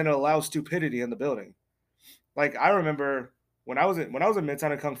 and then it allows stupidity in the building. Like, I remember when I was in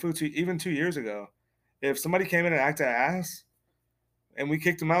Midtown and Kung Fu, even 2 years ago, if somebody came in and acted ass and we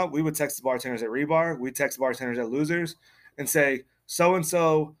kicked them out, we would text the bartenders at Rebar, we'd text the bartenders at Losers and say,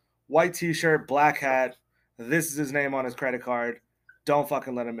 so-and-so, white t-shirt, black hat, this is his name on his credit card, don't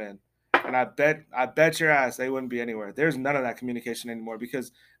fucking let him in. And I bet your ass they wouldn't be anywhere. There's none of that communication anymore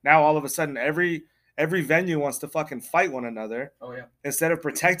because now all of a sudden every venue wants to fucking fight one another. Oh, yeah. Instead of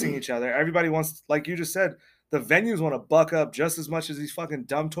protecting each other. Everybody wants, like you just said, the venues want to buck up just as much as these fucking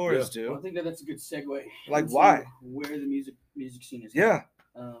dumb tourists do. Well, I think that's a good segue. Like, why? Where the music scene is. Yeah.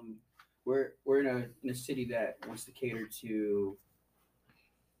 We're in a city that wants to cater to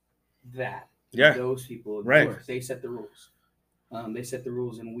that. Yeah. Those people. Right. Course, they set the rules. They set the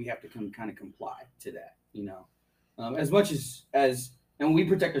rules, and we have to kind of comply to that. You know, as much as and we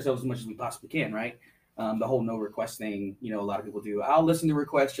protect ourselves as much as we possibly can, right? The whole no request thing, you know, a lot of people do. I'll listen to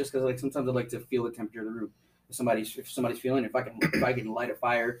requests just because, like, sometimes I like to feel the temperature of the room. If somebody's feeling, if I can light a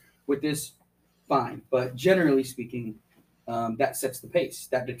fire with this, fine. But generally speaking, that sets the pace.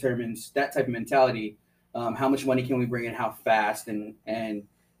 That determines that type of mentality. How much money can we bring in? How fast, and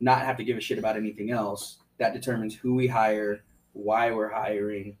not have to give a shit about anything else. That determines who we hire, why we're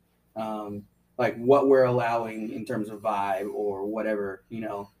hiring, like what we're allowing in terms of vibe or whatever, you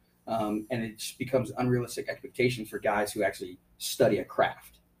know. And it just becomes unrealistic expectations for guys who actually study a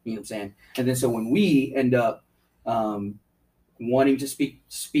craft. You know what I'm saying? And then so when we end up wanting to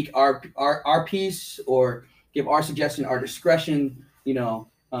speak our piece or give our suggestion, our discretion, you know,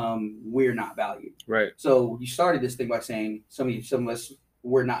 we're not valued. Right. So you started this thing by saying some of us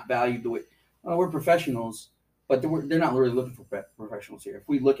were not valued the way we're professionals. But they're not really looking for professionals here. If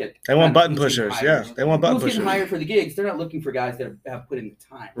we look at, they want button pushers. Yeah, they want button pushers. Who's getting hired for the gigs? They're not looking for guys that have put in the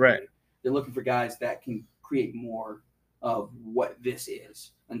time. Right. They're looking for guys that can create more of what this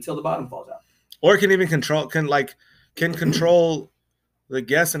is until the bottom falls out. Or can even control the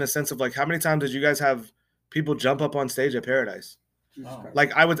guests in a sense of, like, how many times did you guys have people jump up on stage at Paradise?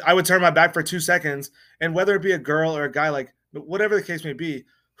 Like I would turn my back for 2 seconds, and whether it be a girl or a guy, like whatever the case may be,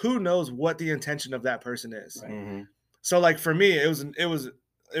 who knows what the intention of that person is. Mhm. So like for me, it was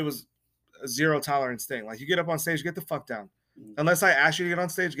a zero tolerance thing. Like you get up on stage, get the fuck down. Unless I ask you to get on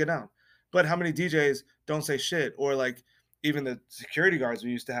stage, get down. But how many DJs don't say shit? Or like even the security guards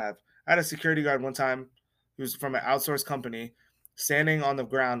we used to have. I had a security guard one time who was from an outsourced company, standing on the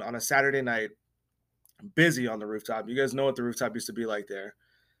ground on a Saturday night, busy on the rooftop. You guys know what the rooftop used to be like there.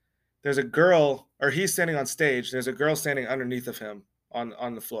 There's a girl, or he's standing on stage. There's a girl standing underneath of him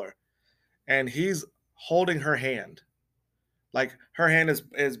on the floor. And he's holding her hand. Like her hand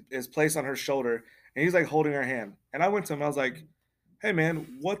is placed on her shoulder, and he's like holding her hand. And I went to him, I was like, hey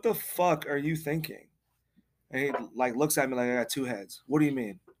man, what the fuck are you thinking? And he like looks at me like I got two heads. What do you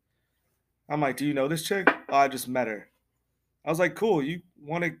mean? I'm like, do you know this chick? Oh, I just met her. I was like, cool. You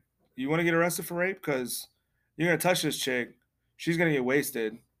want to get arrested for rape? Because you're going to touch this chick. She's going to get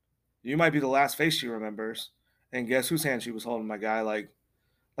wasted. You might be the last face she remembers. And guess whose hand she was holding, my guy? Like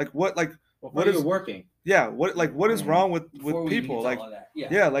what? Like, what is working? Yeah. What is wrong with people? Like,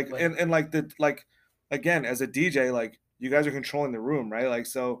 yeah. Like, But- and like again, as a DJ, like you guys are controlling the room, right? Like,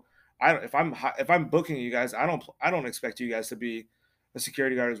 so if I'm booking you guys, I don't expect you guys to be a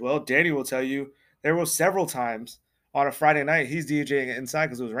security guard as well. Danny will tell you there were several times on a Friday night he's DJing inside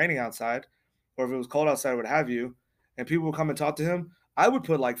because it was raining outside, or if it was cold outside, what have you, and people would come and talk to him. I would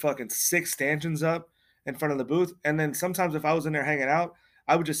put like fucking 6 stanchions up in front of the booth, and then sometimes if I was in there hanging out,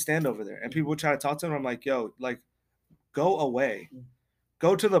 I would just stand over there, and people would try to talk to him. I'm like, yo, like, go away,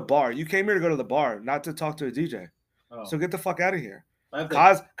 go to the bar. You came here to go to the bar, not to talk to a DJ. Oh. So get the fuck out of here. I have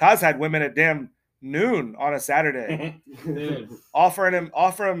to- Kaz had women at damn noon on a Saturday Dude. offering him all.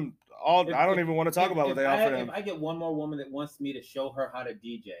 If- I don't if- even want to talk if- about what if they I- offered If him. I get one more woman that wants me to show her how to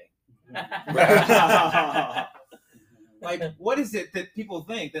DJ, like, what is it that people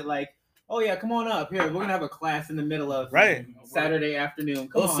think that like, oh yeah, come on up here, we're gonna have a class in the middle of Right. Saturday afternoon.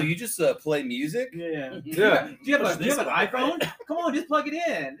 Come Oh, on. so you just play music? Yeah. Yeah. Do you have an iPhone? Come on, just plug it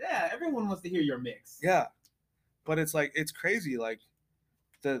in. Yeah, everyone wants to hear your mix. Yeah, but it's like it's crazy. Like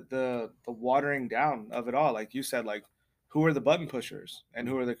the watering down of it all. Like you said, like who are the button pushers and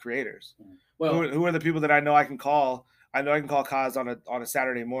who are the creators? Well, Who are the people that I know I can call? I know I can call Kaz on a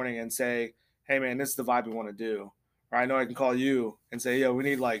Saturday morning and say, hey man, this is the vibe we want to do. Or I know I can call you and say, yo, we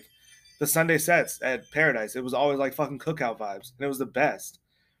need like the Sunday sets at Paradise. It was always like fucking cookout vibes, and it was the best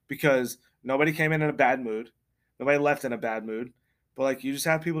because nobody came in a bad mood, nobody left in a bad mood. But like you just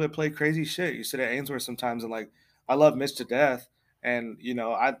have people that play crazy shit. You sit at Ainsworth sometimes, and like I love Mitch to death, and you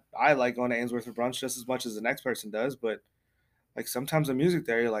know I like going to Ainsworth for brunch just as much as the next person does. But like sometimes the music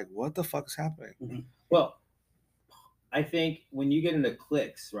there, you're like, what the fuck is happening? well, I think when you get into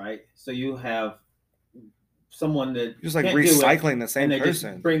cliques, right? So you have someone that Just like can't do it, recycling the same and they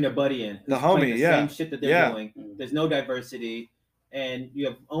person. just bring their buddy in, The who's playing homie, the yeah. same shit that they're Yeah. doing. There's no diversity, and you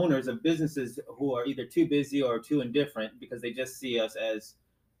have owners of businesses who are either too busy or too indifferent because they just see us as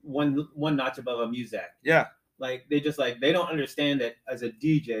one notch above a music. Yeah. Like they don't understand that as a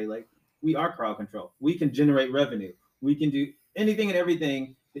DJ, like we are crowd control. We can generate revenue. We can do anything and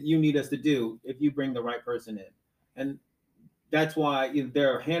everything that you need us to do if you bring the right person in. And that's why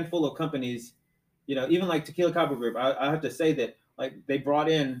there are a handful of companies, even like Tequila Copper Group. I have to say that like they brought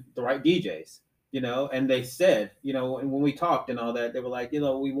in the right DJs, and they said, and when we talked and all that, they were like,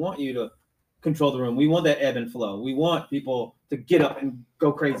 we want you to control the room. We want that ebb and flow. We want people to get up and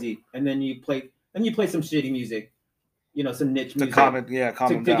go crazy. And then you play some shitty music, some niche To music calm them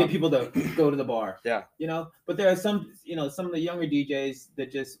to down. get people to go to the bar. Yeah. But there are some of the younger DJs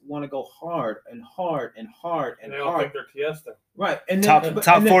that just want to go hard and hard and hard and And they all hard. think they're Tiesto. Right. And Top then,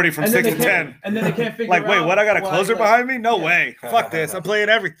 top and then- 40 from and then 6 they to can't- 10. And then they can't figure Like, wait, out what? I got a why, closer like- behind me? No Yeah. way. Fuck this. I'm playing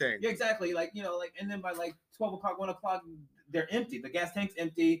everything. Yeah, exactly. Like, and then by like 12 o'clock, 1 o'clock, they're empty. The gas tank's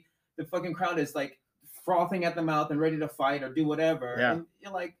empty. The fucking crowd is like frothing at the mouth and ready to fight or do whatever. Yeah. And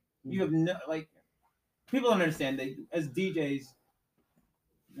you're like, you have no, like, people don't understand that as DJs,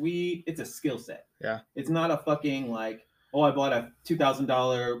 it's a skill set. Yeah. It's not a fucking like, oh, I bought a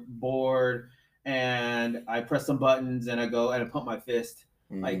 $2,000 board and I press some buttons and I go and I pump my fist.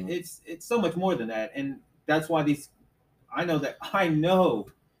 Like it's so much more than that. And that's why I know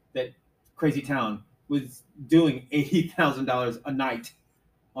that Crazy Town was doing $80,000 a night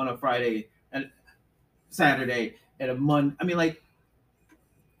on a Friday and Saturday and a month. I mean, like,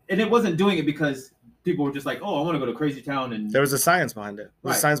 and it wasn't doing it because people were just like, oh, I want to go to Crazy Town. And, There was a science behind it.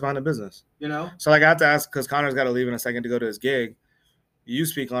 There's Right. a science behind the business. So like I have to ask, because Connor's got to leave in a second to go to his gig. You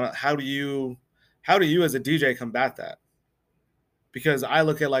speak on it. How do you as a DJ combat that? Because I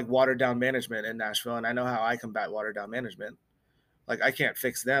look at like watered down management in Nashville, and I know how I combat watered down management. Like, I can't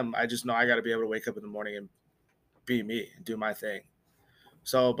fix them. I just know I got to be able to wake up in the morning and be me and do my thing.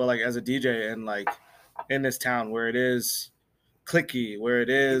 So, but like as a DJ and like in this town where it is clicky, where it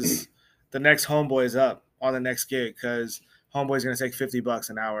is the next homeboy's up on the next gig because homeboy's going to take $50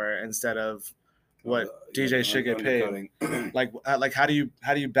 an hour instead of what DJs should get paid. Like how do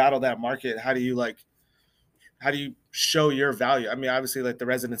you battle that market? How do you show your value? I mean, obviously like the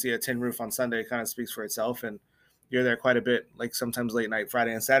residency at Tin Roof on Sunday kind of speaks for itself, and you're there quite a bit, like sometimes late night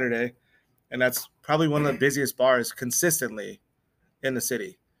Friday and Saturday. And that's probably one of the busiest bars consistently in the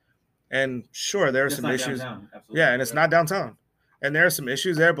city. And sure, there are some issues. Yeah, and it's not downtown. And there are some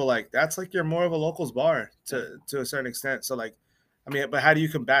issues there, but like that's like you're more of a locals bar to a certain extent. So like, I mean, but how do you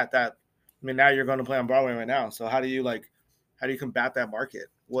combat that? I mean, now you're going to play on Broadway right now. So how do you combat that market?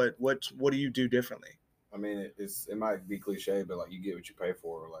 What do you do differently? I mean, it might be cliche, but like you get what you pay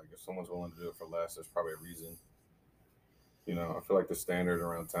for. Like if someone's willing to do it for less, there's probably a reason. You know, I feel like the standard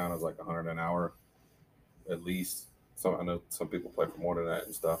around town is like $100 an hour, at least. I know some people play for more than that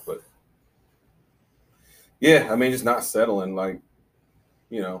and stuff, but yeah, I mean, just not settling. Like,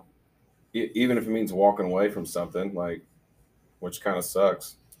 you know, even if it means walking away from something, like, which kind of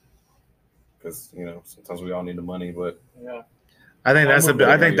sucks, because you know sometimes we all need the money, but yeah, I think that's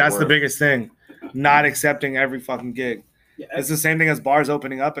the biggest thing, not accepting every fucking gig. Yeah, it's the same thing as bars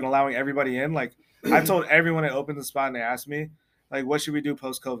opening up and allowing everybody in. Like, I told everyone that opened the spot and they asked me, like, what should we do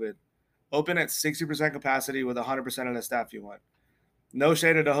post-COVID? Open at 60% capacity with 100% of the staff you want. No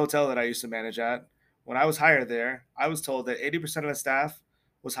shade at the hotel that I used to manage at. When I was hired there, I was told that 80% of the staff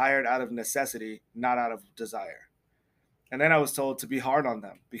was hired out of necessity, not out of desire. And then I was told to be hard on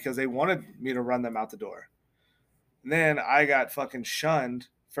them because they wanted me to run them out the door. And then I got fucking shunned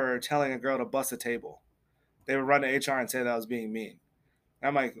for telling a girl to bust a table. They would run to HR and say that I was being mean. And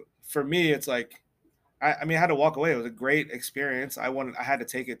I'm like, for me, it's like, I mean, I had to walk away. It was a great experience. I had to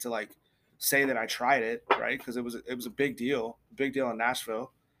take it to like say that I tried it, right? Because it was a big deal in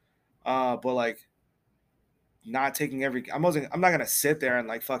Nashville. But like, not taking I'm not gonna sit there and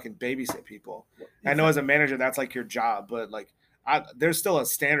like fucking babysit people. I know as a manager that's like your job, but like there's still a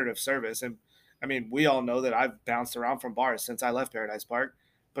standard of service. And I mean, we all know that I've bounced around from bars since I left Paradise Park.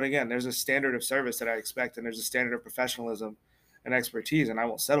 But again, there's a standard of service that I expect, and there's a standard of professionalism and expertise, and I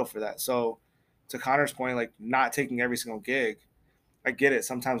won't settle for that. So to Connor's point, like not taking every single gig, I get it.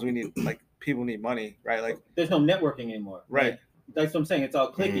 Sometimes we need like people need money, right? Like there's no networking anymore. Right. That's what I'm saying. It's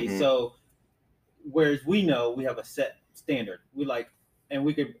all clicky. Mm-hmm. So whereas we know we have a set standard. We like, and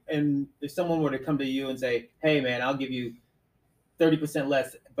if someone were to come to you and say, hey man, I'll give you 30%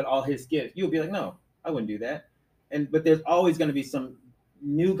 less, but all his gifts, you would be like, no, I wouldn't do that. But there's always going to be some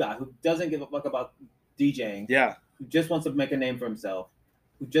new guy who doesn't give a fuck about DJing. Yeah. Who just wants to make a name for himself.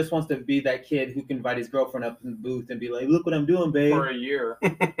 Who just wants to be that kid who can invite his girlfriend up in the booth and be like, look what I'm doing, babe. For a year.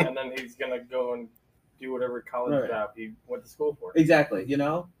 And then he's going to go and do whatever college job he went to school for. Exactly. You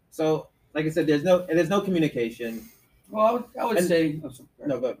know? So, like I said, there's no communication. Well, I would say.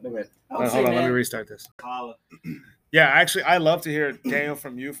 No, go ahead. Hold on, let me restart this. Yeah, actually, I love to hear, Daniel,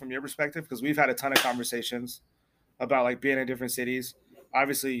 from your perspective, because we've had a ton of conversations about like being in different cities.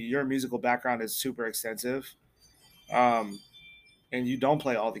 Obviously, your musical background is super extensive, and you don't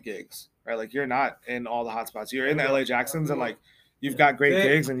play all the gigs, right? Like you're not in all the hot spots. You're in the LA Jacksons, and like you've got great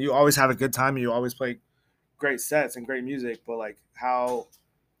gigs, and you always have a good time, and you always play great sets and great music. But like, how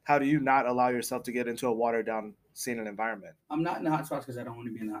do you not allow yourself to get into a watered down scene and environment? I'm not in the hot spots because I don't want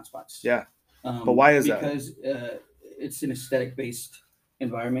to be in the hot spots. Yeah, but why is that? Because it's an aesthetic based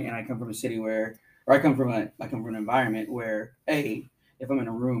environment, and I come from a city I come from an environment where if I'm in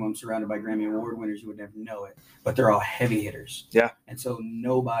a room, I'm surrounded by Grammy Award winners. You would never know it, but they're all heavy hitters. Yeah. And so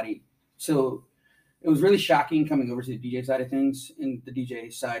it was really shocking coming over to the DJ side of things and the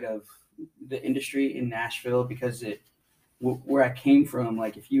DJ side of the industry in Nashville, because where I came from,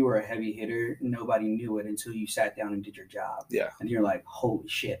 like if you were a heavy hitter, nobody knew it until you sat down and did your job. Yeah. And you're like, holy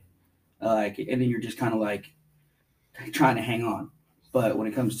shit. And then you're just kind of like trying to hang on. But when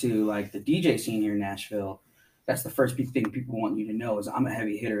it comes to like the DJ scene here in Nashville, that's the first thing people want you to know is I'm a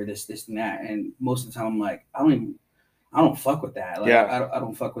heavy hitter, this, and that. And most of the time I'm like, I don't fuck with that. Like, yeah. I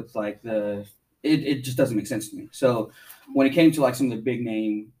don't fuck with like it just doesn't make sense to me. So when it came to like some of the big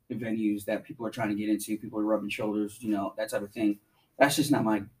name venues that people are trying to get into, people are rubbing shoulders, that type of thing. That's not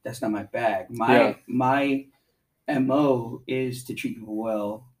my bag. My MO is to treat people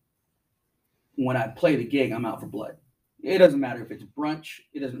well. When I play the gig, I'm out for blood. It doesn't matter if it's brunch.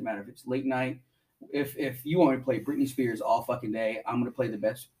 It doesn't matter if it's late night. If you want me to play Britney Spears all fucking day, I'm going to play the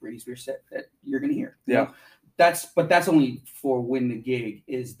best Britney Spears set that you're going to hear. Yeah. That's only for when the gig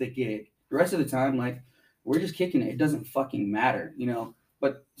is the gig. The rest of the time, like we're just kicking it. It doesn't fucking matter,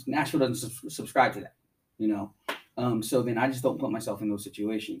 But Nashville doesn't subscribe to that, So then I just don't put myself in those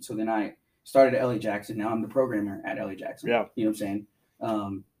situations. So then I started at LA Jackson. Now I'm the programmer at LA Jackson. Yeah. You know what I'm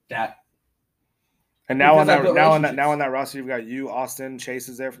saying? And now on that roster, you've got you, Austin, Chase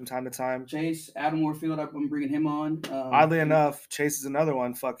is there from time to time. Chase, Adam Warfield, I'm bringing him on. Oddly enough, Chase is another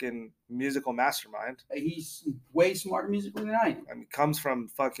one, fucking musical mastermind. He's way smarter musically than I am. I mean, comes from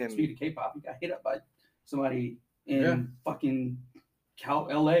fucking. Speaking of K-pop, he got hit up by somebody in fucking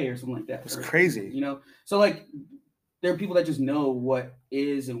LA or something like that. It's crazy. So like there are people that just know what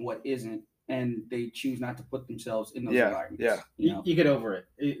is and what isn't, and they choose not to put themselves in those environments. Yeah. You get over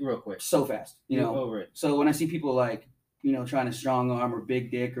it real quick. So fast. You know, over it. So when I see people like, trying to strong arm or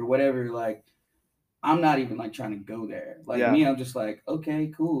big dick or whatever, like, I'm not even like trying to go there. Like me, I'm just like,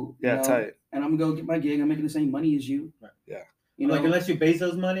 okay, cool. Tight. And I'm gonna go get my gig. I'm making the same money as you. Right. Yeah. Like unless you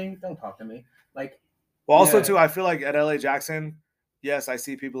Bezos money, don't talk to me. Like, well, also too, I feel like at LA Jackson, yes, I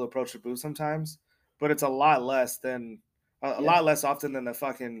see people approach the booth sometimes, but it's a lot less than a lot less often than the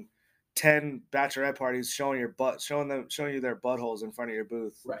fucking 10 bachelorette parties showing you their buttholes in front of your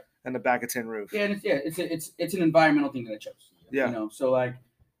booth, right, and the back of Tin Roof. Yeah, and it's an environmental thing that I chose. Yeah, so like,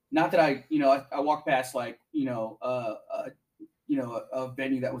 not that I walked past like a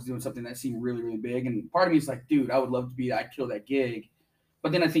venue that was doing something that seemed really really big, and part of me is like, dude, I would love to be. I'd kill that gig,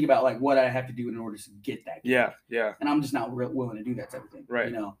 but then I think about like what I have to do in order to get that gig. Yeah, and I'm just not willing to do that type of thing.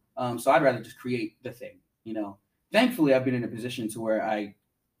 Right. So I'd rather just create the thing. Thankfully, I've been in a position to where I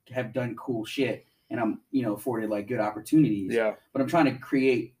have done cool shit and I'm, afforded like good opportunities. Yeah. But I'm trying to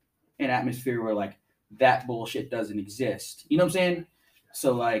create an atmosphere where like that bullshit doesn't exist. You know what I'm saying?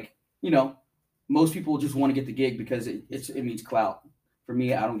 So like, most people just want to get the gig because it means clout. For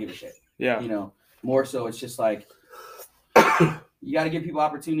me, I don't give a shit. Yeah. More so it's just like you got to give people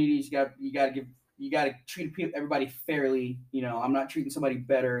opportunities. You got to treat everybody fairly. I'm not treating somebody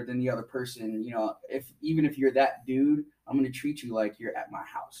better than the other person. Even if you're that dude, I'm going to treat you like you're at my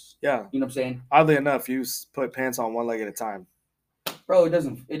house. Yeah. You know what I'm saying? Oddly enough, you put pants on one leg at a time. Bro, it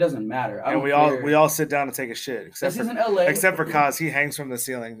doesn't matter. And we all sit down to take a shit. Except this for isn't LA. Except for Kaz, he hangs from the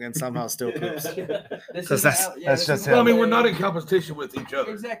ceiling and somehow still poops. That's just him. Well, I mean, we're not in competition with each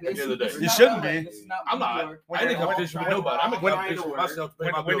other. Exactly. At the end of the day. You shouldn't be. I'm not. I ain't in competition with nobody. I'm in competition with myself.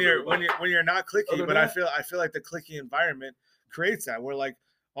 When you're not clicky, but I feel like the clicky environment creates that. Where like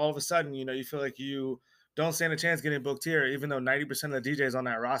all of a sudden, you feel like you don't stand a chance getting booked here, even though 90% of the DJs on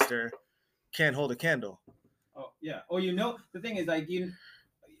that roster can't hold a candle. Oh yeah. Or the thing is like if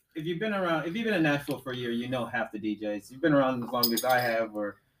you've been in Nashville for a year, half the DJs. You've been around as long as I have,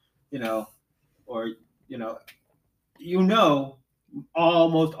 or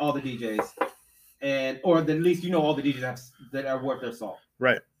almost all the DJs, or at least all the DJs that are worth their salt.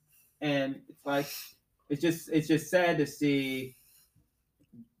 Right. And it's like it's just sad to see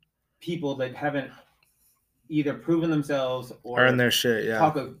people that haven't either proven themselves or earn their shit,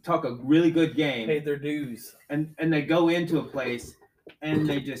 talk a really good game, paid their dues, and they go into a place and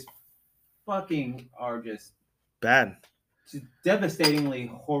they just fucking are just bad, just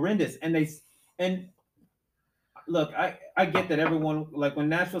devastatingly horrendous. And look, I get that everyone, like when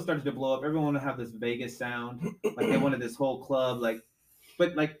Nashville started to blow up, everyone would have this Vegas sound, like they wanted this whole club,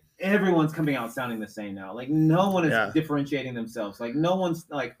 but everyone's coming out sounding the same now. Like no one is differentiating themselves. Like no one's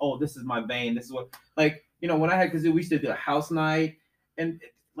like, oh, this is my vein. This is what when I had Kazoo, we used to do a house night, and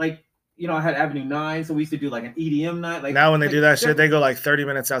I had Avenue 9, so we used to do like an EDM night. Like now when they do that shit, they go like 30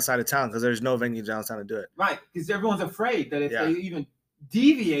 minutes outside of town because there's no venue downtown to do it. Right, because everyone's afraid that if they even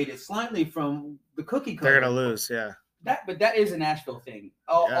deviated slightly from the cookie cutter, they're gonna lose. Yeah. But that is a Nashville thing,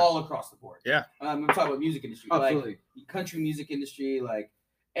 all across the board. Yeah. I'm talking about music industry, absolutely. Like country music industry, like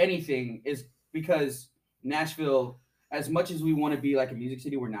anything is because Nashville. As much as we want to be like a music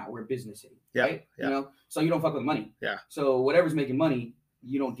city, we're not. We're a business city, right? Yeah. So you don't fuck with money. Yeah. So whatever's making money,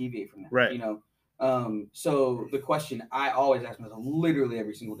 you don't deviate from that. Right. So the question I always ask myself, literally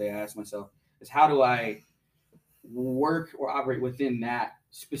every single day, I ask myself, is how do I work or operate within that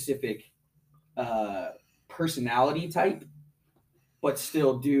specific personality type, but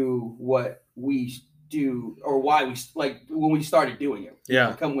still do what we do or why we like when we started doing it.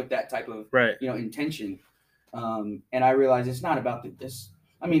 Yeah. Come with that type of intention. And I realize it's not about this.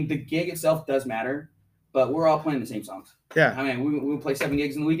 I mean, the gig itself does matter, but we're all playing the same songs. Yeah. I mean, we play 7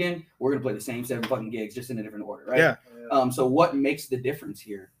 gigs in the weekend. We're gonna play the same 7 fucking gigs, just in a different order, right? Yeah. So what makes the difference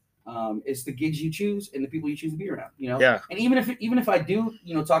here? It's the gigs you choose and the people you choose to be around. Yeah. And even if I do,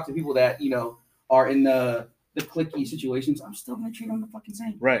 talk to people that are in the cliquey situations, I'm still gonna treat them the fucking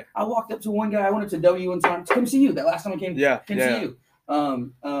same. Right. I walked up to one guy. I went up to W one time to come see you. That last time I came. Yeah. See you.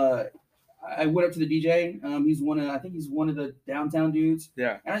 I went up to the DJ. I think he's one of the downtown dudes.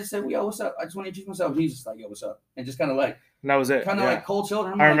 Yeah. And I just said, yo, what's up? I just want to introduce myself. He's just like, yo, what's up? And just kind of like, And that was it. kind of like cold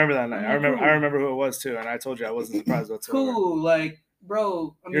shoulder. I remember that night. I'm I like, remember. cool. I remember who it was too, and I told you I wasn't surprised whatsoever. Cool, like,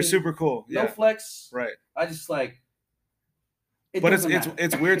 bro. I mean, You're super cool. No Yeah. flex. Right. I just like. But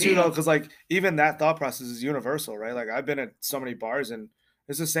it's weird too though, because like even that thought process is universal, right? Like I've been at so many bars and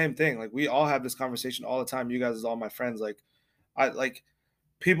it's the same thing. Like we all have this conversation all the time. You guys, as all my friends, like I like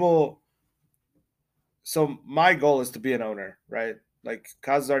people. So my goal is to be an owner, right? Like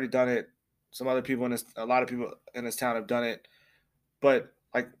Kaz has already done it. Some other people a lot of people in this town have done it, but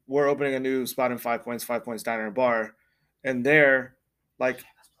like we're opening a new spot in 5 Points Diner and Bar, and there, like.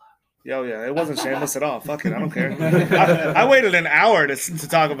 Yo, yeah, it wasn't shameless at all. Fuck it, I don't care. I waited an hour to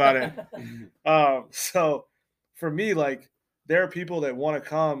talk about it. So for me, like, there are people that want to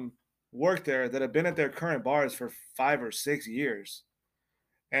come work there that have been at their current bars for 5 or 6 years.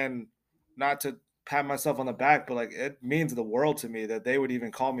 And not to pat myself on the back, but like it means the world to me that they would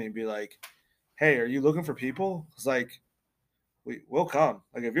even call me and be like, hey, are you looking for people? It's like, we'll come.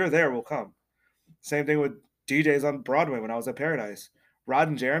 Like if you're there, we'll come. Same thing with DJs on Broadway when I was at Paradise. Rod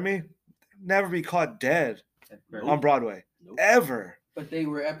and Jeremy never be caught dead on Broadway. Nope. Ever. But they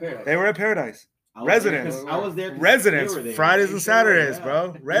were at Paradise. They were at Paradise. I was Residents. there 'cause I was there. 'cause Residents. they were there. Fridays and Saturdays, Yeah.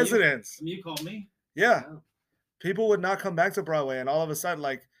 bro. Residents. You called me. Yeah. People would not come back to Broadway, and all of a sudden,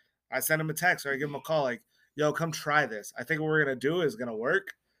 like, I send them a text or I give them a call, like, yo, come try this. I think what we're going to do is going to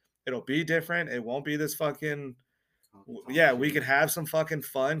work. It'll be different. It won't be this fucking, yeah, we could have some fucking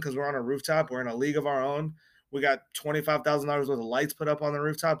fun because we're on a rooftop. We're in a league of our own. We got $25,000 worth of lights put up on the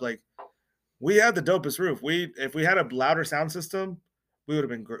rooftop. Like, we had the dopest roof. If we had a louder sound system, we would have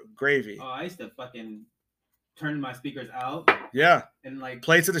been gravy. Oh, I used to fucking turn my speakers out. Yeah. And like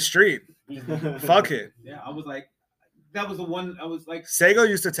play to the street. Fuck it. Yeah, I was like, that was the one. I was like, Sago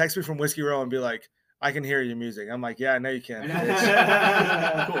used to text me from Whiskey Row and be like, I can hear your music. I'm like, yeah, I know you can.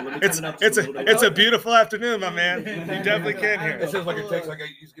 Cool, It's a beautiful afternoon, my man. You definitely can hear. It sounds like a text like I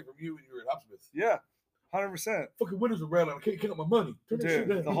used to get from you when you were at Hopsmith. Yeah, 100%. Fucking windows are red. I can't count my money. Turn that shit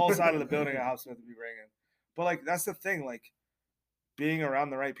Dude, down. the whole side of the building at Hopsmith would be ringing. But like, that's the thing. Like, being around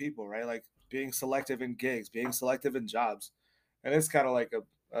the right people, right? Like, being selective in gigs, being selective in jobs, and it's kind of like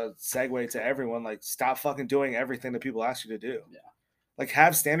a segue to everyone. Like, stop fucking doing everything that people ask you to do. Yeah. Like,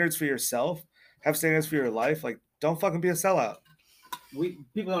 have standards for yourself. Have standards for your life. Like, don't fucking be a sellout.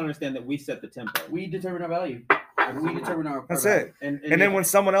 People don't understand that we set the tempo. We determine our value. We determine our. That's it. And then when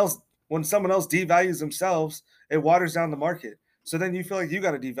someone else devalues themselves, it waters down the market. So then you feel like you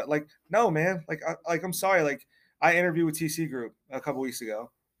got to devalue. Like, no, man. Like, I'm sorry. Like, I interviewed with TC Group a couple weeks ago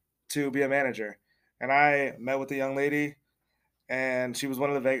to be a manager, and I met with a young lady, and she was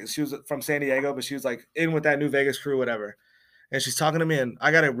one of the Vegas. She was from San Diego, but she was like in with that new Vegas crew, whatever. And she's talking to me, and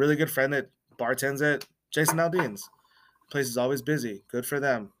I got a really good friend that bartends at Jason Aldean's. Place is always busy. Good for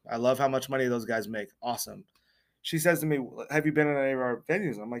them. I love how much money those guys make. Awesome. She says to me, have you been in any of our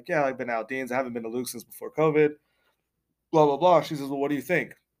venues? I'm like, yeah, I've been to Aldean's. I haven't been to Luke since before COVID. Blah, blah, blah. She says, well, what do you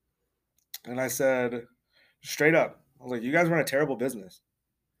think? And I said, straight up, I was like, you guys run a terrible business.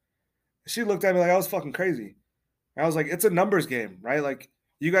 She looked at me like I was fucking crazy. And I was like, it's a numbers game, right? Like,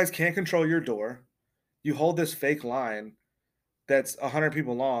 you guys can't control your door. You hold this fake line that's 100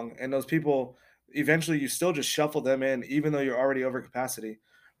 people long, and those people, eventually you still just shuffle them in, even though you're already over capacity.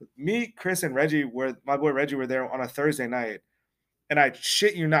 Me, Chris, and Reggie, my boy Reggie, were there on a Thursday night, and I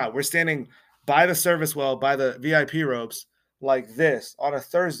shit you not, we're standing by the service well, by the VIP ropes, like this on a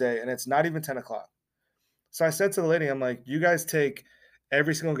Thursday, and it's not even 10 o'clock. So I said to the lady, I'm like, you guys take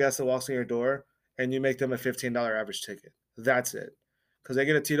every single guest that walks in your door, and you make them a $15 average ticket. That's it. Because they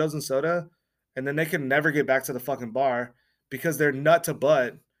get a Tito's and soda, and then they can never get back to the fucking bar because they're nut to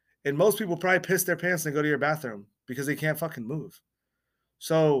butt. And most people probably piss their pants and go to your bathroom because they can't fucking move.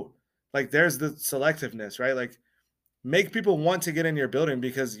 So, like, there's the selectiveness, right? Like, make people want to get in your building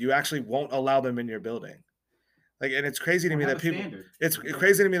because you actually won't allow them in your building. Like, and it's crazy to me that people, it's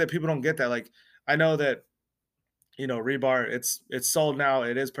crazy to me that people don't get that. Like, I know that, you know, Rebar, it's sold now.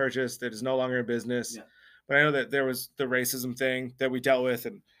 It is purchased. It is no longer in business. Yeah. But I know that there was the racism thing that we dealt with,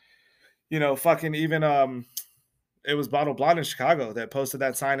 and, you know, fucking even, it was Bottle Blonde in Chicago that posted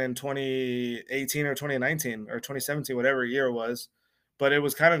that sign in 2018 or 2019 or 2017, whatever year it was. But it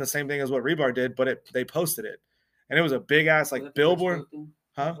was kind of the same thing as what Rebar did, but they posted it. And it was a big ass like billboard.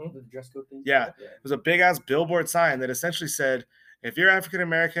 Huh? The dress code thing? Yeah. It was a big ass billboard sign that essentially said, if you're African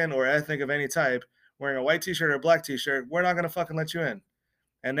American or ethnic of any type, wearing a white t-shirt or a black t-shirt, we're not going to fucking let you in.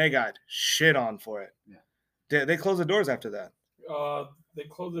 And they got shit on for it. Yeah. They closed the doors after that. They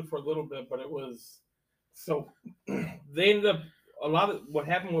closed it for a little bit, but it was... So they ended up a lot of what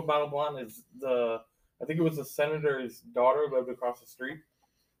happened with Bottle Blonde is I think it was the senator's daughter lived across the street,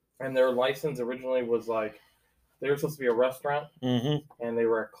 and their license originally was like they were supposed to be a restaurant, and they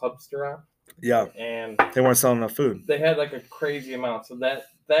were a clubster. Yeah, and they weren't selling enough food. They had like a crazy amount, so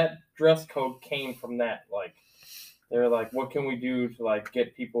that dress code came from that. Like they were like, what can we do to like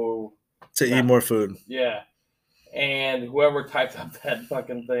get people to eat more food? Yeah, and whoever typed up that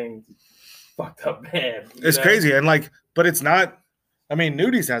fucking thing fucked up bad. It's crazy, and like, but it's not. I mean,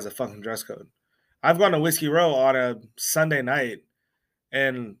 Nudies has a fucking dress code. I've gone to Whiskey Row on a Sunday night,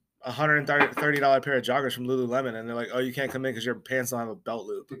 and $130 pair of joggers from Lululemon, and they're like, "Oh, you can't come in because your pants don't have a belt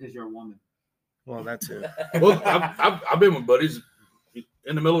loop." Because you're a woman. Well, that too. Well, I've been with buddies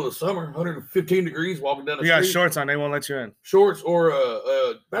in the middle of the summer, 115 degrees, walking down the street. You got shorts on, they won't let you in. Shorts or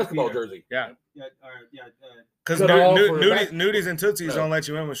a basketball jersey. Yeah. Yeah. Because Nudies and Tootsies don't let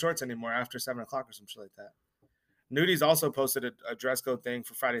you in with shorts anymore after 7 o'clock or some shit like that. Nudies also posted a dress code thing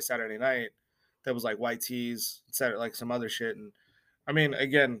for Friday, Saturday night that was like white tees, etc., like some other shit. And I mean,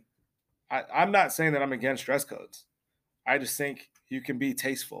 again, I'm not saying that I'm against dress codes. I just think you can be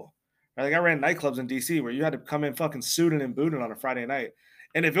tasteful. Like I ran nightclubs in DC where you had to come in fucking suited and booted on a Friday night.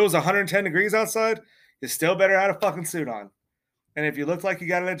 And if it was 110 degrees outside, you still better have a fucking suit on. And if you looked like you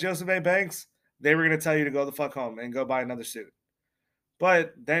got it at Joseph A. Banks, they were going to tell you to go the fuck home and go buy another suit.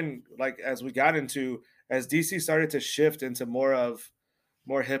 But then, like, as DC started to shift into more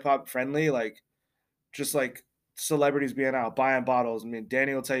hip hop friendly, like, just like celebrities being out, buying bottles. I mean,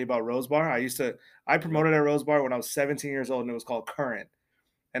 Danny will tell you about Rose Bar. I promoted at Rose Bar when I was 17 years old, and it was called Current.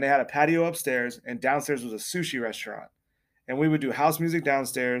 And they had a patio upstairs, and downstairs was a sushi restaurant. And we would do house music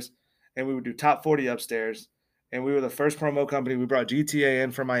downstairs, and we would do top 40 upstairs. And we were the first promo company. We brought GTA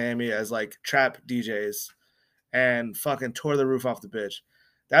in from Miami as like trap DJs and fucking tore the roof off the bitch.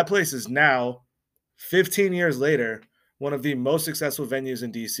 That place is now, 15 years later, one of the most successful venues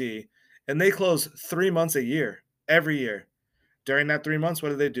in DC. And they close 3 months a year, every year. During that 3 months,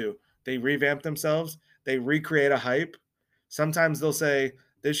 what do? They revamp themselves. They recreate a hype. Sometimes they'll say,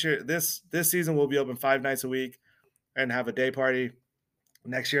 this season we'll be open 5 nights a week and have a day party.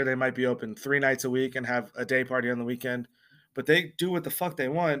 Next year they might be open 3 nights a week and have a day party on the weekend. But they do what the fuck they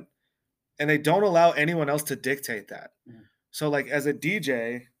want, and they don't allow anyone else to dictate that. So like as a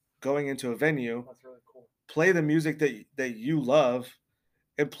DJ going into a venue, that's really cool. Play the music that you love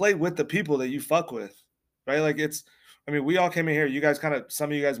and play with the people that you fuck with. Right? Like we all came in here, you guys some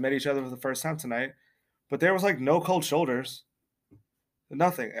of you guys met each other for the first time tonight, but there was like no cold shoulders.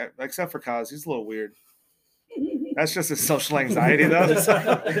 Nothing, except for Kaz. He's a little weird. That's just his social anxiety, though.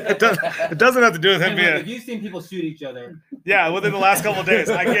 It doesn't have to do with him being. You've seen people shoot each other. Yeah, within the last couple of days.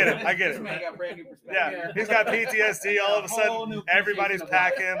 I get it. This man got brand new perspective. Yeah, he's got PTSD. All of a sudden, everybody's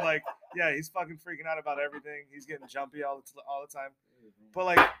packing. Like, yeah, he's fucking freaking out about everything. He's getting jumpy all the time. But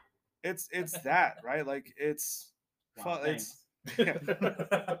like, it's that, right? Like, it's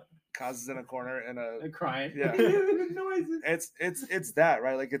Kaz is in a corner and crying. Yeah, it's that,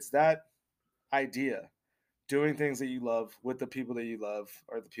 right? Like, it's that idea. Doing things that you love with the people that you love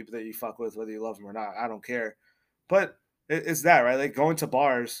or the people that you fuck with, whether you love them or not, I don't care. But it's that, right? Like going to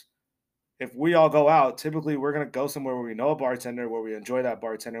bars, if we all go out, typically we're going to go somewhere where we know a bartender, where we enjoy that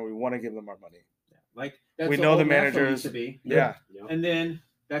bartender, we want to give them our money. Yeah. Like that's we know the managers. Used to be. Yeah. And then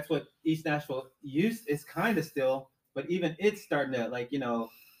that's what East Nashville is kind of still, but even it's starting to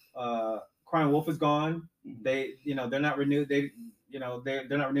Crying Wolf is gone. They're not renewed. They're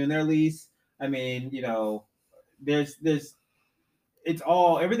not renewing their lease. I mean,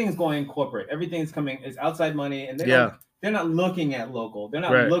 everything's going corporate. Everything's is outside money, and they're not looking at local. They're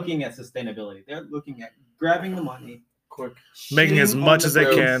not looking at sustainability. They're looking at grabbing the money, quick, making as much as they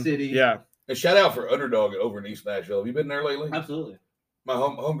can. City. Yeah. And shout out for Underdog over in East Nashville. Have you been there lately? Absolutely. My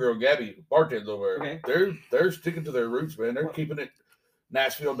homegirl Gabby bartends over there. Okay. They're sticking to their roots, man. They're keeping it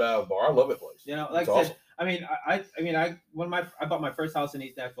Nashville Dive Bar. I love that place. Like I said, awesome. I bought my first house in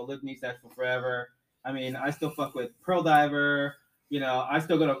East Nashville. Lived in East Nashville forever. I mean, I still fuck with Pearl Diver. I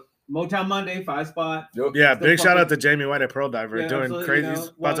still go to Motown Monday, 5 Spot. Yeah, big shout out to Jamie White at Pearl Diver. Doing crazy. He's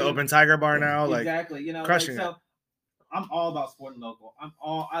about to open Tiger Bar now. Exactly. Crushing it. I'm all about sporting local.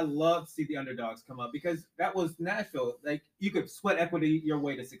 I love to see the underdogs come up because that was Nashville. Like you could sweat equity your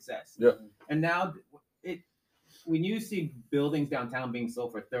way to success. Yeah. And now when you see buildings downtown being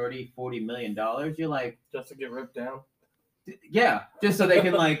sold for $30-40 million, you're like, just to get ripped down. Yeah, just so they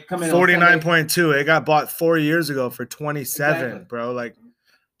can come in. 49.2. It got bought 4 years ago for 27, exactly. Bro. Like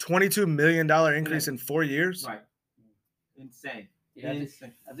 $22 million increase in 4 years. Right. Insane. Yeah, I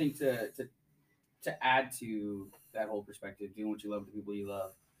think to add to that whole perspective, doing what you love with the people you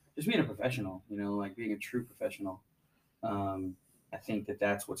love, just being a professional, like being a true professional. I think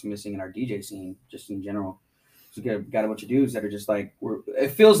that's what's missing in our DJ scene, just in general. So we got a bunch of dudes that are just like it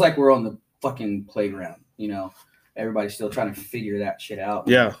feels like we're on the fucking playground, you know. Everybody's still trying to figure that shit out.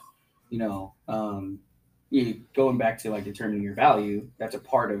 Yeah. You know, going back to like determining your value, that's a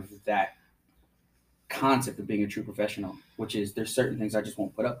part of that concept of being a true professional, which is there's certain things I just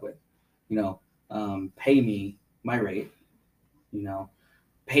won't put up with. You know, pay me my rate. You know,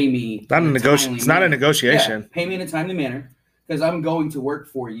 pay me. It's not a negotiation. Yeah, pay me in a timely manner because I'm going to work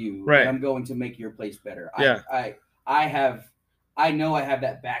for you. Right. And I'm going to make your place better. Yeah. I know I have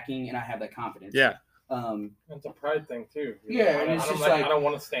that backing and I have that confidence. Yeah. It's a pride thing too. Yeah, and it's just like I don't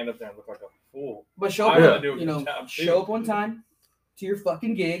want to stand up there and look like a fool. But show up on time to your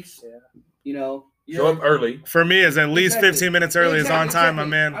fucking gigs. Yeah. You know, show up early. For me, is at least 15 minutes early is on time, my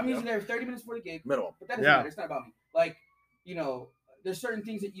man. I'm usually there 30 minutes before the gig. Minimum. But that doesn't matter. It's not about me. Like, you know, there's certain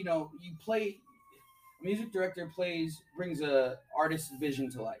things that, you know, you play. A music director brings a artist's vision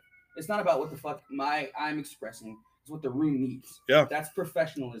to life. It's not about what the fuck I'm expressing. It's what the room needs. Yeah. That's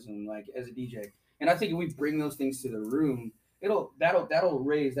professionalism, like as a DJ. And I think if we bring those things to the room, that'll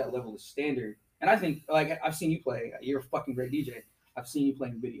raise that level of standard. And I think, like, I've seen you play. You're a fucking great DJ. I've seen you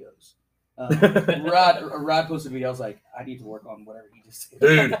playing videos. Rod posted a video. I was like, I need to work on whatever he just said.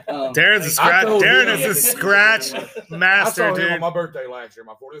 Dude, Darren's a scratch. Darren is a scratch master, I saw him dude. on my birthday last year,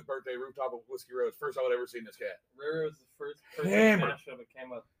 my 40th birthday, rooftop of Whiskey Road. First I would ever seen this cat. Rare was the first Hammered. show that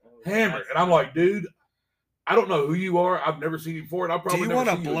came up. Hammered. And I'm like, dude, I don't know who you are. I've never seen you before, and I'll probably Do you want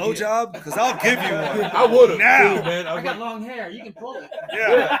a blowjob? Because I'll give you one. I would have. Now. Dude, man. I got long hair. You can pull it.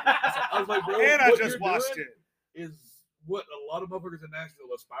 Yeah. I was like, bro, And I what just you're watched doing it. Is what a lot of motherfuckers in Nashville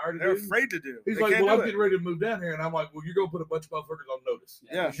aspire to They're do. afraid to do. He's They like, can't well, do I'm it. getting ready to move down here, and I'm like, well, you're gonna put a bunch of motherfuckers on notice.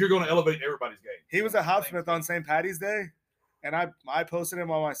 Yeah. 'Cause you're gonna elevate everybody's game. He was at Hopsmith on St. Patty's Day, and I posted him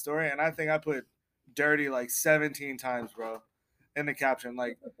on my story, and I think I put dirty like 17 times, bro, in the caption,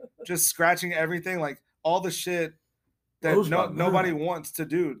 like just scratching everything, like all the shit that nobody wants to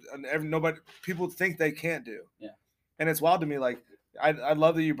do, and people think they can't do. Yeah. And it's wild to me. Like I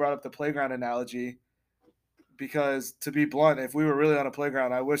love that you brought up the playground analogy, because to be blunt, if we were really on a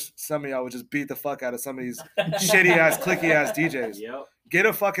playground, I wish some of y'all would just beat the fuck out of some of these shitty ass, clicky ass DJs. Yep. Get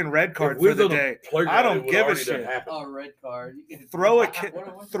a fucking red card If we for the was on a day. playground, I it don't would give a already done shit. happened. Oh, red card.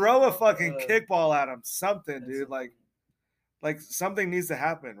 Throw a fucking kickball at him. Something, dude. Like something needs to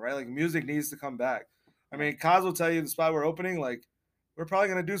happen, right? Like music needs to come back. I mean, Kaz will tell you the spot we're opening, like we're probably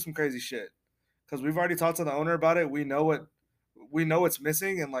gonna do some crazy shit because we've already talked to the owner about it. We know what's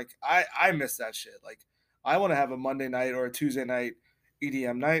missing, and like I miss that shit. Like I want to have a Monday night or a Tuesday night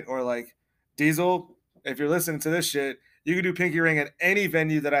EDM night, or like Diesel. If you're listening to this shit, you can do Pinky Ring at any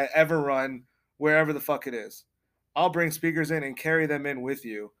venue that I ever run, wherever the fuck it is. I'll bring speakers in and carry them in with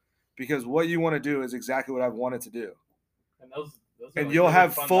you, because what you want to do is exactly what I've wanted to do. And like you'll really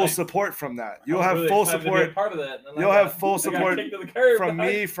have fun full nights. support from that. I You'll was have really full excited to be a support. part of that, and then You'll have full I got support kicked to the curb, from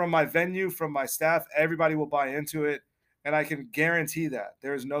guys. me, from my venue, from my staff. Everybody will buy into it, and I can guarantee that.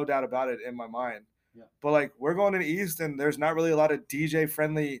 There's no doubt about it in my mind. Yeah. But like we're going to the East, and there's not really a lot of DJ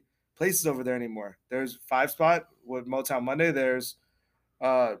friendly places over there anymore. There's 5 Spot with Motown Monday. There's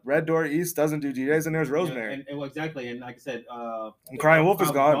Red Door East doesn't do DJs, and there's Rosemary. And well, exactly. And like I said, And Crying Wolf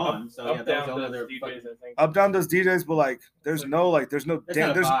is gone. So yeah, that was Down another does fucking- DJs, I think. Up Down does DJs, but like there's no That's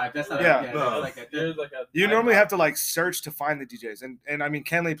not a vibe. That's not yeah. There's like a You normally have to like search to find the DJs, and I mean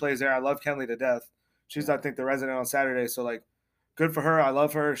Kenley plays there. I love Kenley to death. She's I think the resident on Saturday, so like good for her. I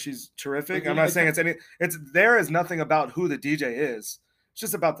love her. She's terrific. I'm not saying it's there is nothing about who the DJ is. It's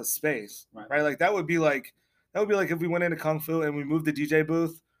just about the space, right? Like that would be like if we went into Kung Fu and we moved the DJ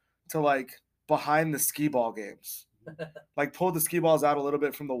booth to like behind the skee ball games, like pulled the skee balls out a little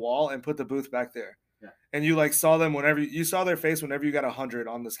bit from the wall and put the booth back there. Yeah. And you like saw them whenever you saw their face whenever you got 100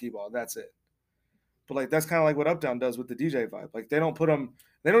 on the skee ball. That's it. But like that's kind of like what Up Down does with the DJ vibe. Like they don't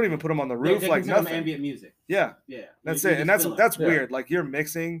even put them on the roof, They like consider them nothing. ambient music. Yeah. Yeah. That's You it. And just feel it. that's weird. Like you're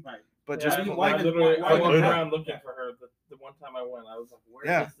mixing, Right. but Yeah, just I why- literally why- I went why- around looking for her. The one time I went, I was like, "Where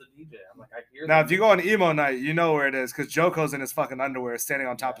is the DJ?" I'm like, "I hear." now them. if you go on emo night, you know where it is because Joko's in his fucking underwear standing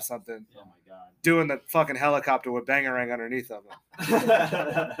on top of something, Oh my god. doing the fucking helicopter with Bangarang underneath of him.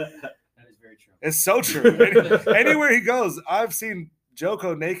 That is very true. It's so true. Anywhere he goes, I've seen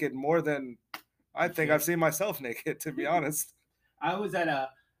Joko naked more than I think I've seen myself naked, to be honest. I was at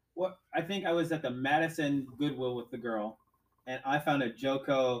I think I was at the Madison Goodwill with the girl, and I found a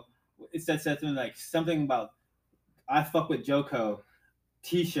Joko. It said something about I fuck with Joko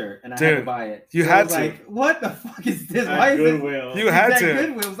T-shirt, and I had to Dude, buy it. you So had I was to. like, what the fuck is this? At Why is this? Goodwill. You had It's to. at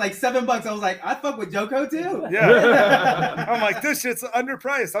Goodwill. It was like $7. I was like, I fuck with Joko too. Yeah. I'm like, this shit's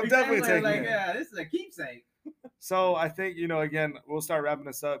underpriced. I'm definitely taking like, it. yeah, this is a keepsake. So I think, again, we'll start wrapping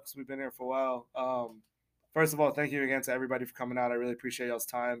this up because we've been here for a while. First of all, thank you again to everybody for coming out. I really appreciate y'all's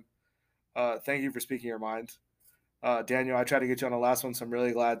time. Thank you for speaking your mind. Daniel, I tried to get you on the last one, so I'm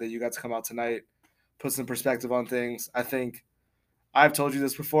really glad that you got to come out tonight, put some perspective on things. I think I've told you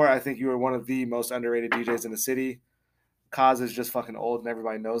this before. I think you are one of the most underrated DJs in the city. Kaz is just fucking old and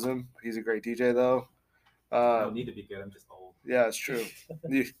everybody knows him. He's a great DJ, though. I don't need to be good. I'm just old. Yeah, it's true.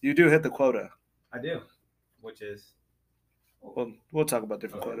 you do hit the quota. I do, which is. Well, we'll talk about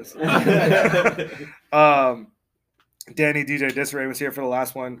different quotas. Danny DJ Disarray was here for the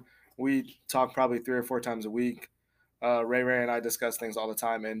last one. We talk probably 3 or 4 times a week. Ray and I discuss things all the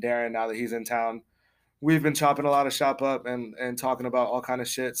time. And Darren, now that he's in town, we've been chopping a lot of shop up and talking about all kind of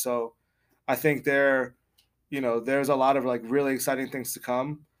shit. So I think there's a lot of like really exciting things to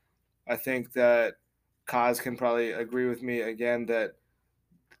come. I think that Kaz can probably agree with me again that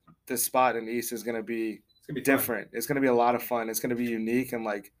this spot in East is going to be different. It's going to be a lot of fun. It's going to be unique. And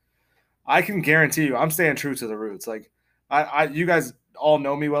like, I can guarantee you, I'm staying true to the roots. Like you guys all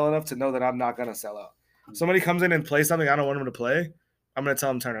know me well enough to know that I'm not going to sell out. If somebody comes in and plays something I don't want them to play, I'm going to tell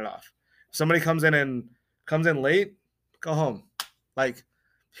them turn it off. If somebody comes in late, go home. Like,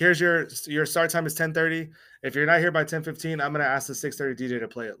 here's your start time is 10:30. If you're not here by 10:15, I'm going to ask the 6:30 DJ to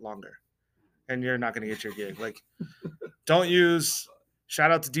play it longer. And you're not going to get your gig. Like,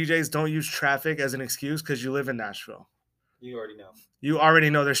 shout out to DJs, don't use traffic as an excuse because you live in Nashville. You already know. You already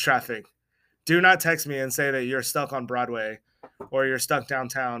know there's traffic. Do not text me and say that you're stuck on Broadway or you're stuck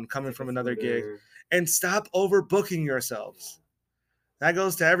downtown coming from another gig. And stop overbooking yourselves. That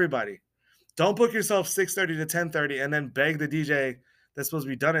goes to everybody. Don't book yourself 6:30 to 10:30 and then beg the DJ that's supposed to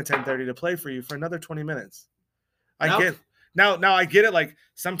be done at 10:30 to play for you for another 20 minutes. I get it. Like,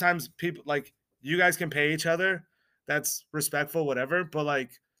 sometimes people, like, you guys can pay each other. That's respectful, whatever. But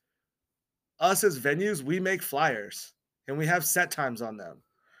like, us as venues, we make flyers and we have set times on them.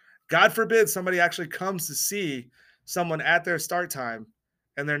 God forbid somebody actually comes to see someone at their start time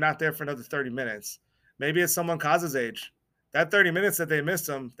and they're not there for another 30 minutes. Maybe it's someone Kaz's age. That 30 minutes that they missed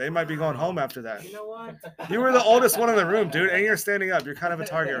them, they might be going home after that. You know what? You were the oldest one in the room, dude, and you're standing up. You're kind of a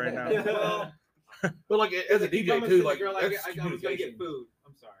target right now. But like, as a DJ too, like, girl, that's I was gonna get food.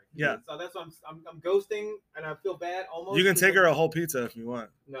 I'm sorry. Yeah. So that's why I'm ghosting, and I feel bad almost. You can take her a whole pizza if you want.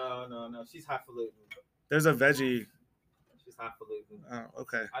 No. She's highfalutin. There's a veggie. She's highfalutin. Oh,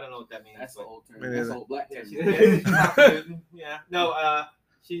 okay. I don't know what that means. That's the old term. Maybe That's the- the old black Yeah, term. she's highfalutin. Yeah. No.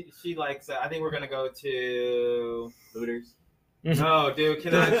 She likes. I think we're gonna go to Hooters. No, dude.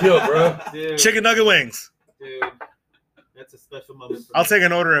 Can I Chill, bro. Dude, Chicken nugget wings. dude. That's a special moment. For I'll me. take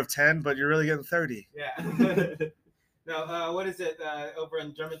an order of 10, but you're really getting 30. Yeah. No, what is it over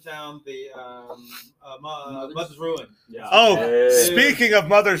in Germantown? The Mother's Ruin. Yeah. Oh, Yeah. speaking of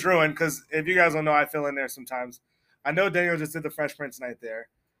Mother's Ruin, because if you guys don't know, I fill in there sometimes. I know Daniel just did the Fresh Prince night there.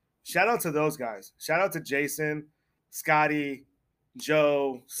 Shout out to those guys. Shout out to Jason, Scotty,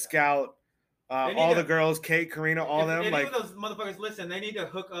 Joe, Scout, They need all the to- girls, Kate, Karina, all them. If Like, any of those motherfuckers listen, they need to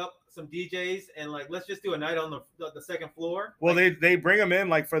hook up some DJs and like let's just do a night on the second floor. well, like, they bring them in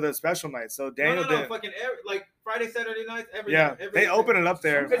like for the special night. So Daniel no, did. fucking like Friday, Saturday nights, every Yeah, night, every they open it up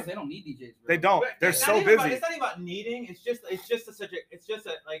there. Sometimes they don't need DJs, bro. They don't. But They're it's so not even busy. it's not even about needing.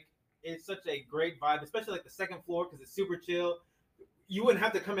 It's such a great vibe, especially like the second floor because it's super chill. You wouldn't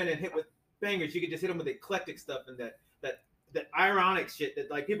have to come in and hit with bangers. You could just hit them with eclectic stuff and that ironic shit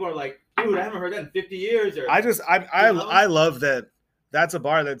that like people are like, dude, I haven't heard that in 50 years. Or I You know? love that. That's a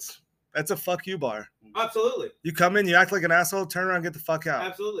bar that's a fuck you bar. absolutely. You come in, you act like an asshole, turn around, get the fuck out.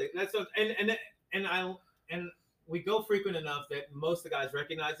 Absolutely. That's what, and we go frequent enough that most of the guys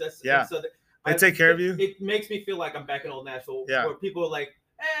recognize us. Yeah. And so that They take care of you. It makes me feel like I'm back in old Nashville, Yeah. where people are like,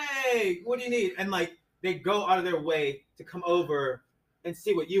 "Hey, what do you need?" And like they go out of their way to come over and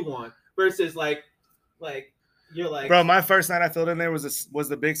see what you want, versus like you're like, Bro, my first night I filled in there was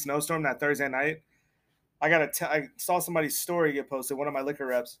the big snowstorm that Thursday night. I saw somebody's story get posted. One of my liquor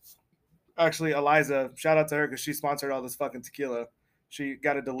reps, actually Eliza, shout out to her because she sponsored all this fucking tequila. She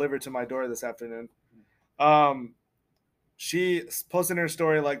got it delivered to my door this afternoon. She posted in her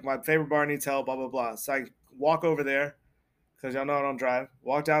story like my favorite bar needs help, blah blah blah. So I walk over there because y'all know I don't drive.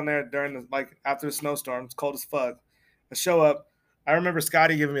 Walk down there during after the snowstorm. It's cold as fuck. I show up. I remember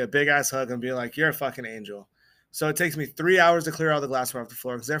Scotty giving me a big ass hug and being like, "You're a fucking angel." So it takes me 3 hours to clear all the glassware off the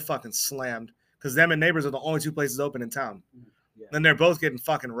floor because they're fucking slammed. Because them and Neighbors are the only 2 places open in town. Yeah. And they're both getting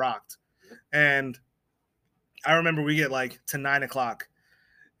fucking rocked. And I remember we get like to 9 o'clock.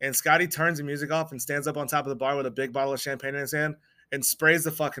 And Scotty turns the music off and stands up on top of the bar with a big bottle of champagne in his hand and sprays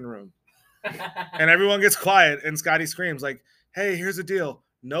the fucking room. And everyone gets quiet. And Scotty screams like, "Hey, here's the deal.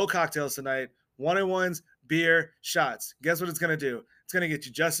 No cocktails tonight. 1-on-1s, beer, shots. Guess what it's going to do? It's going to get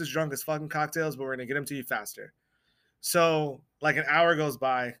you just as drunk as fucking cocktails, but we're going to get them to you faster. So like an hour goes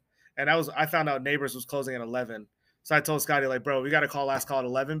by, and I found out Neighbors was closing at 11. So I told Scotty, like, bro, we got to call last call at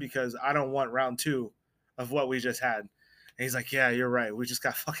 11 because I don't want round 2 of what we just had. And he's like, yeah, you're right. We just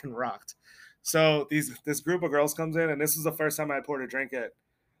got fucking rocked. So this group of girls comes in, and this is the first time I poured a drink at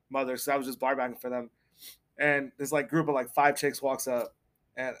Mother's. So I was just bar backing for them. And this like group of like 5 chicks walks up.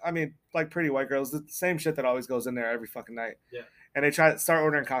 And I mean, like pretty white girls, the same shit that always goes in there every fucking night. Yeah. And they start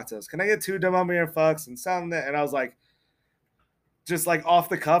ordering cocktails. Can I get 2 Dumb beer and fucks and something? And I was like, just like off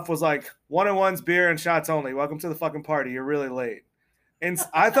the cuff was like 1-on-1s, beer and shots only. Welcome to the fucking party. You're really late. And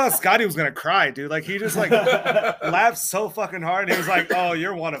I thought Scotty was gonna cry, dude. Like he just like laughed so fucking hard. He was like, "Oh,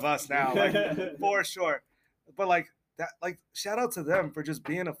 you're one of us now, like for sure." But like that, like shout out to them for just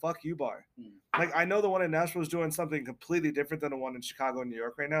being a fuck you bar. Like I know the one in Nashville is doing something completely different than the one in Chicago and New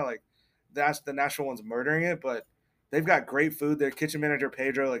York right now. Like that's the Nashville one's murdering it, but they've got great food. Their kitchen manager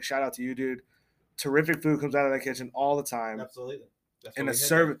Pedro, like shout out to you, dude. Terrific food comes out of that kitchen all the time. Absolutely. That's And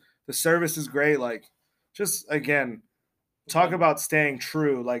what the service is great. Like just again, talk about staying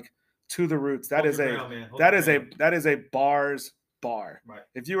true, like to the roots. That is a bar's bar. Right.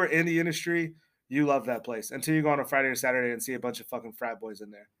 If you were in the industry, you love that place until you go on a Friday or Saturday and see a bunch of fucking frat boys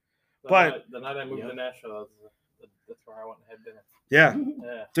in there. The night I moved to Nashville, that's where I went and had dinner. Yeah,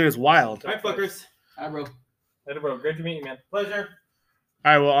 Yeah. dude, it's wild. All right, fuckers. Hi, bro. Later, bro. Great to meet you, man. Pleasure.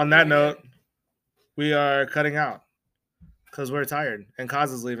 All right, well, on that note, we are cutting out because we're tired and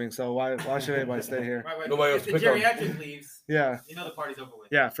Kaz is leaving. So why should anybody stay here? Right. Nobody else If the pick on- geriatric leaves, Yeah, you know the party's over with.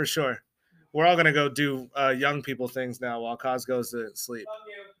 yeah, for sure. We're all gonna go do young people things now while Kaz goes to sleep.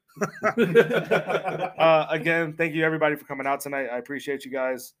 Fuck you. Again, thank you everybody for coming out tonight. I appreciate you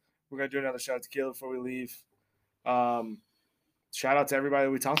guys. We're gonna do another shot of tequila before we leave. Shout out to everybody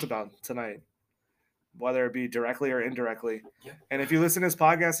we talked about tonight, whether it be directly or indirectly. Yeah. And if you listen to this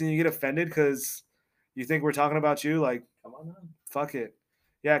podcast and you get offended because you think we're talking about you, like, Come on, man. fuck it.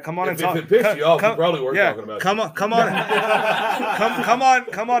 Yeah, come on If, and talk. if it pissed you off, come- you probably were yeah, talking about come you. on, come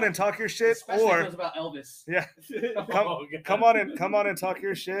on and talk your shit, Especially if it or was about Elvis. yeah, Oh, God. come on and talk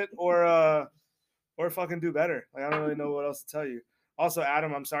your shit, or fucking do better. Like I don't really know what else to tell you. Also,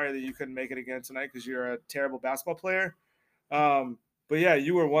 Adam, I'm sorry that you couldn't make it again tonight because you're a terrible basketball player. But yeah,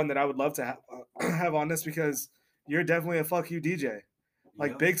 you were one that I would love to have on this because you're definitely a fuck you DJ,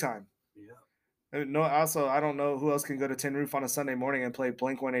 like big time. Yeah. No, also I don't know who else can go to Tin Roof on a Sunday morning and play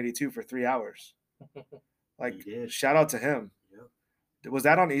Blink 182 for 3 hours. Like He did. shout out to him. Yep. Was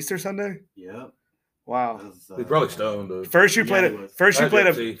that on Easter Sunday? Yep. Wow. That was, He's probably stoned, dude. First you Yeah, played he it. was.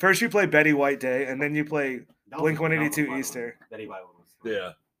 First you played Betty White Day, and then you play that was- Blink that was 182 fun. Easter. Betty White one was fun.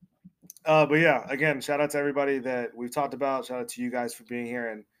 Yeah. But yeah, again, shout out to everybody that we've talked about. Shout out to you guys for being here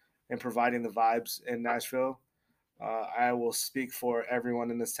and providing the vibes in Nashville. I will speak for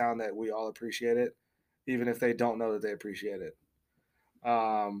everyone in this town that we all appreciate it, even if they don't know that they appreciate it.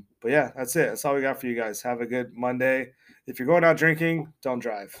 But yeah, that's it. That's all we got for you guys. Have a good Monday. If you're going out drinking, don't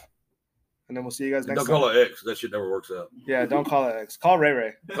drive. And then we'll see you guys And next don't time. call it X. That shit never works out. Yeah, don't call it X. Call Ray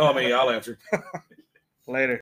Ray. Call me. I'll answer. Later.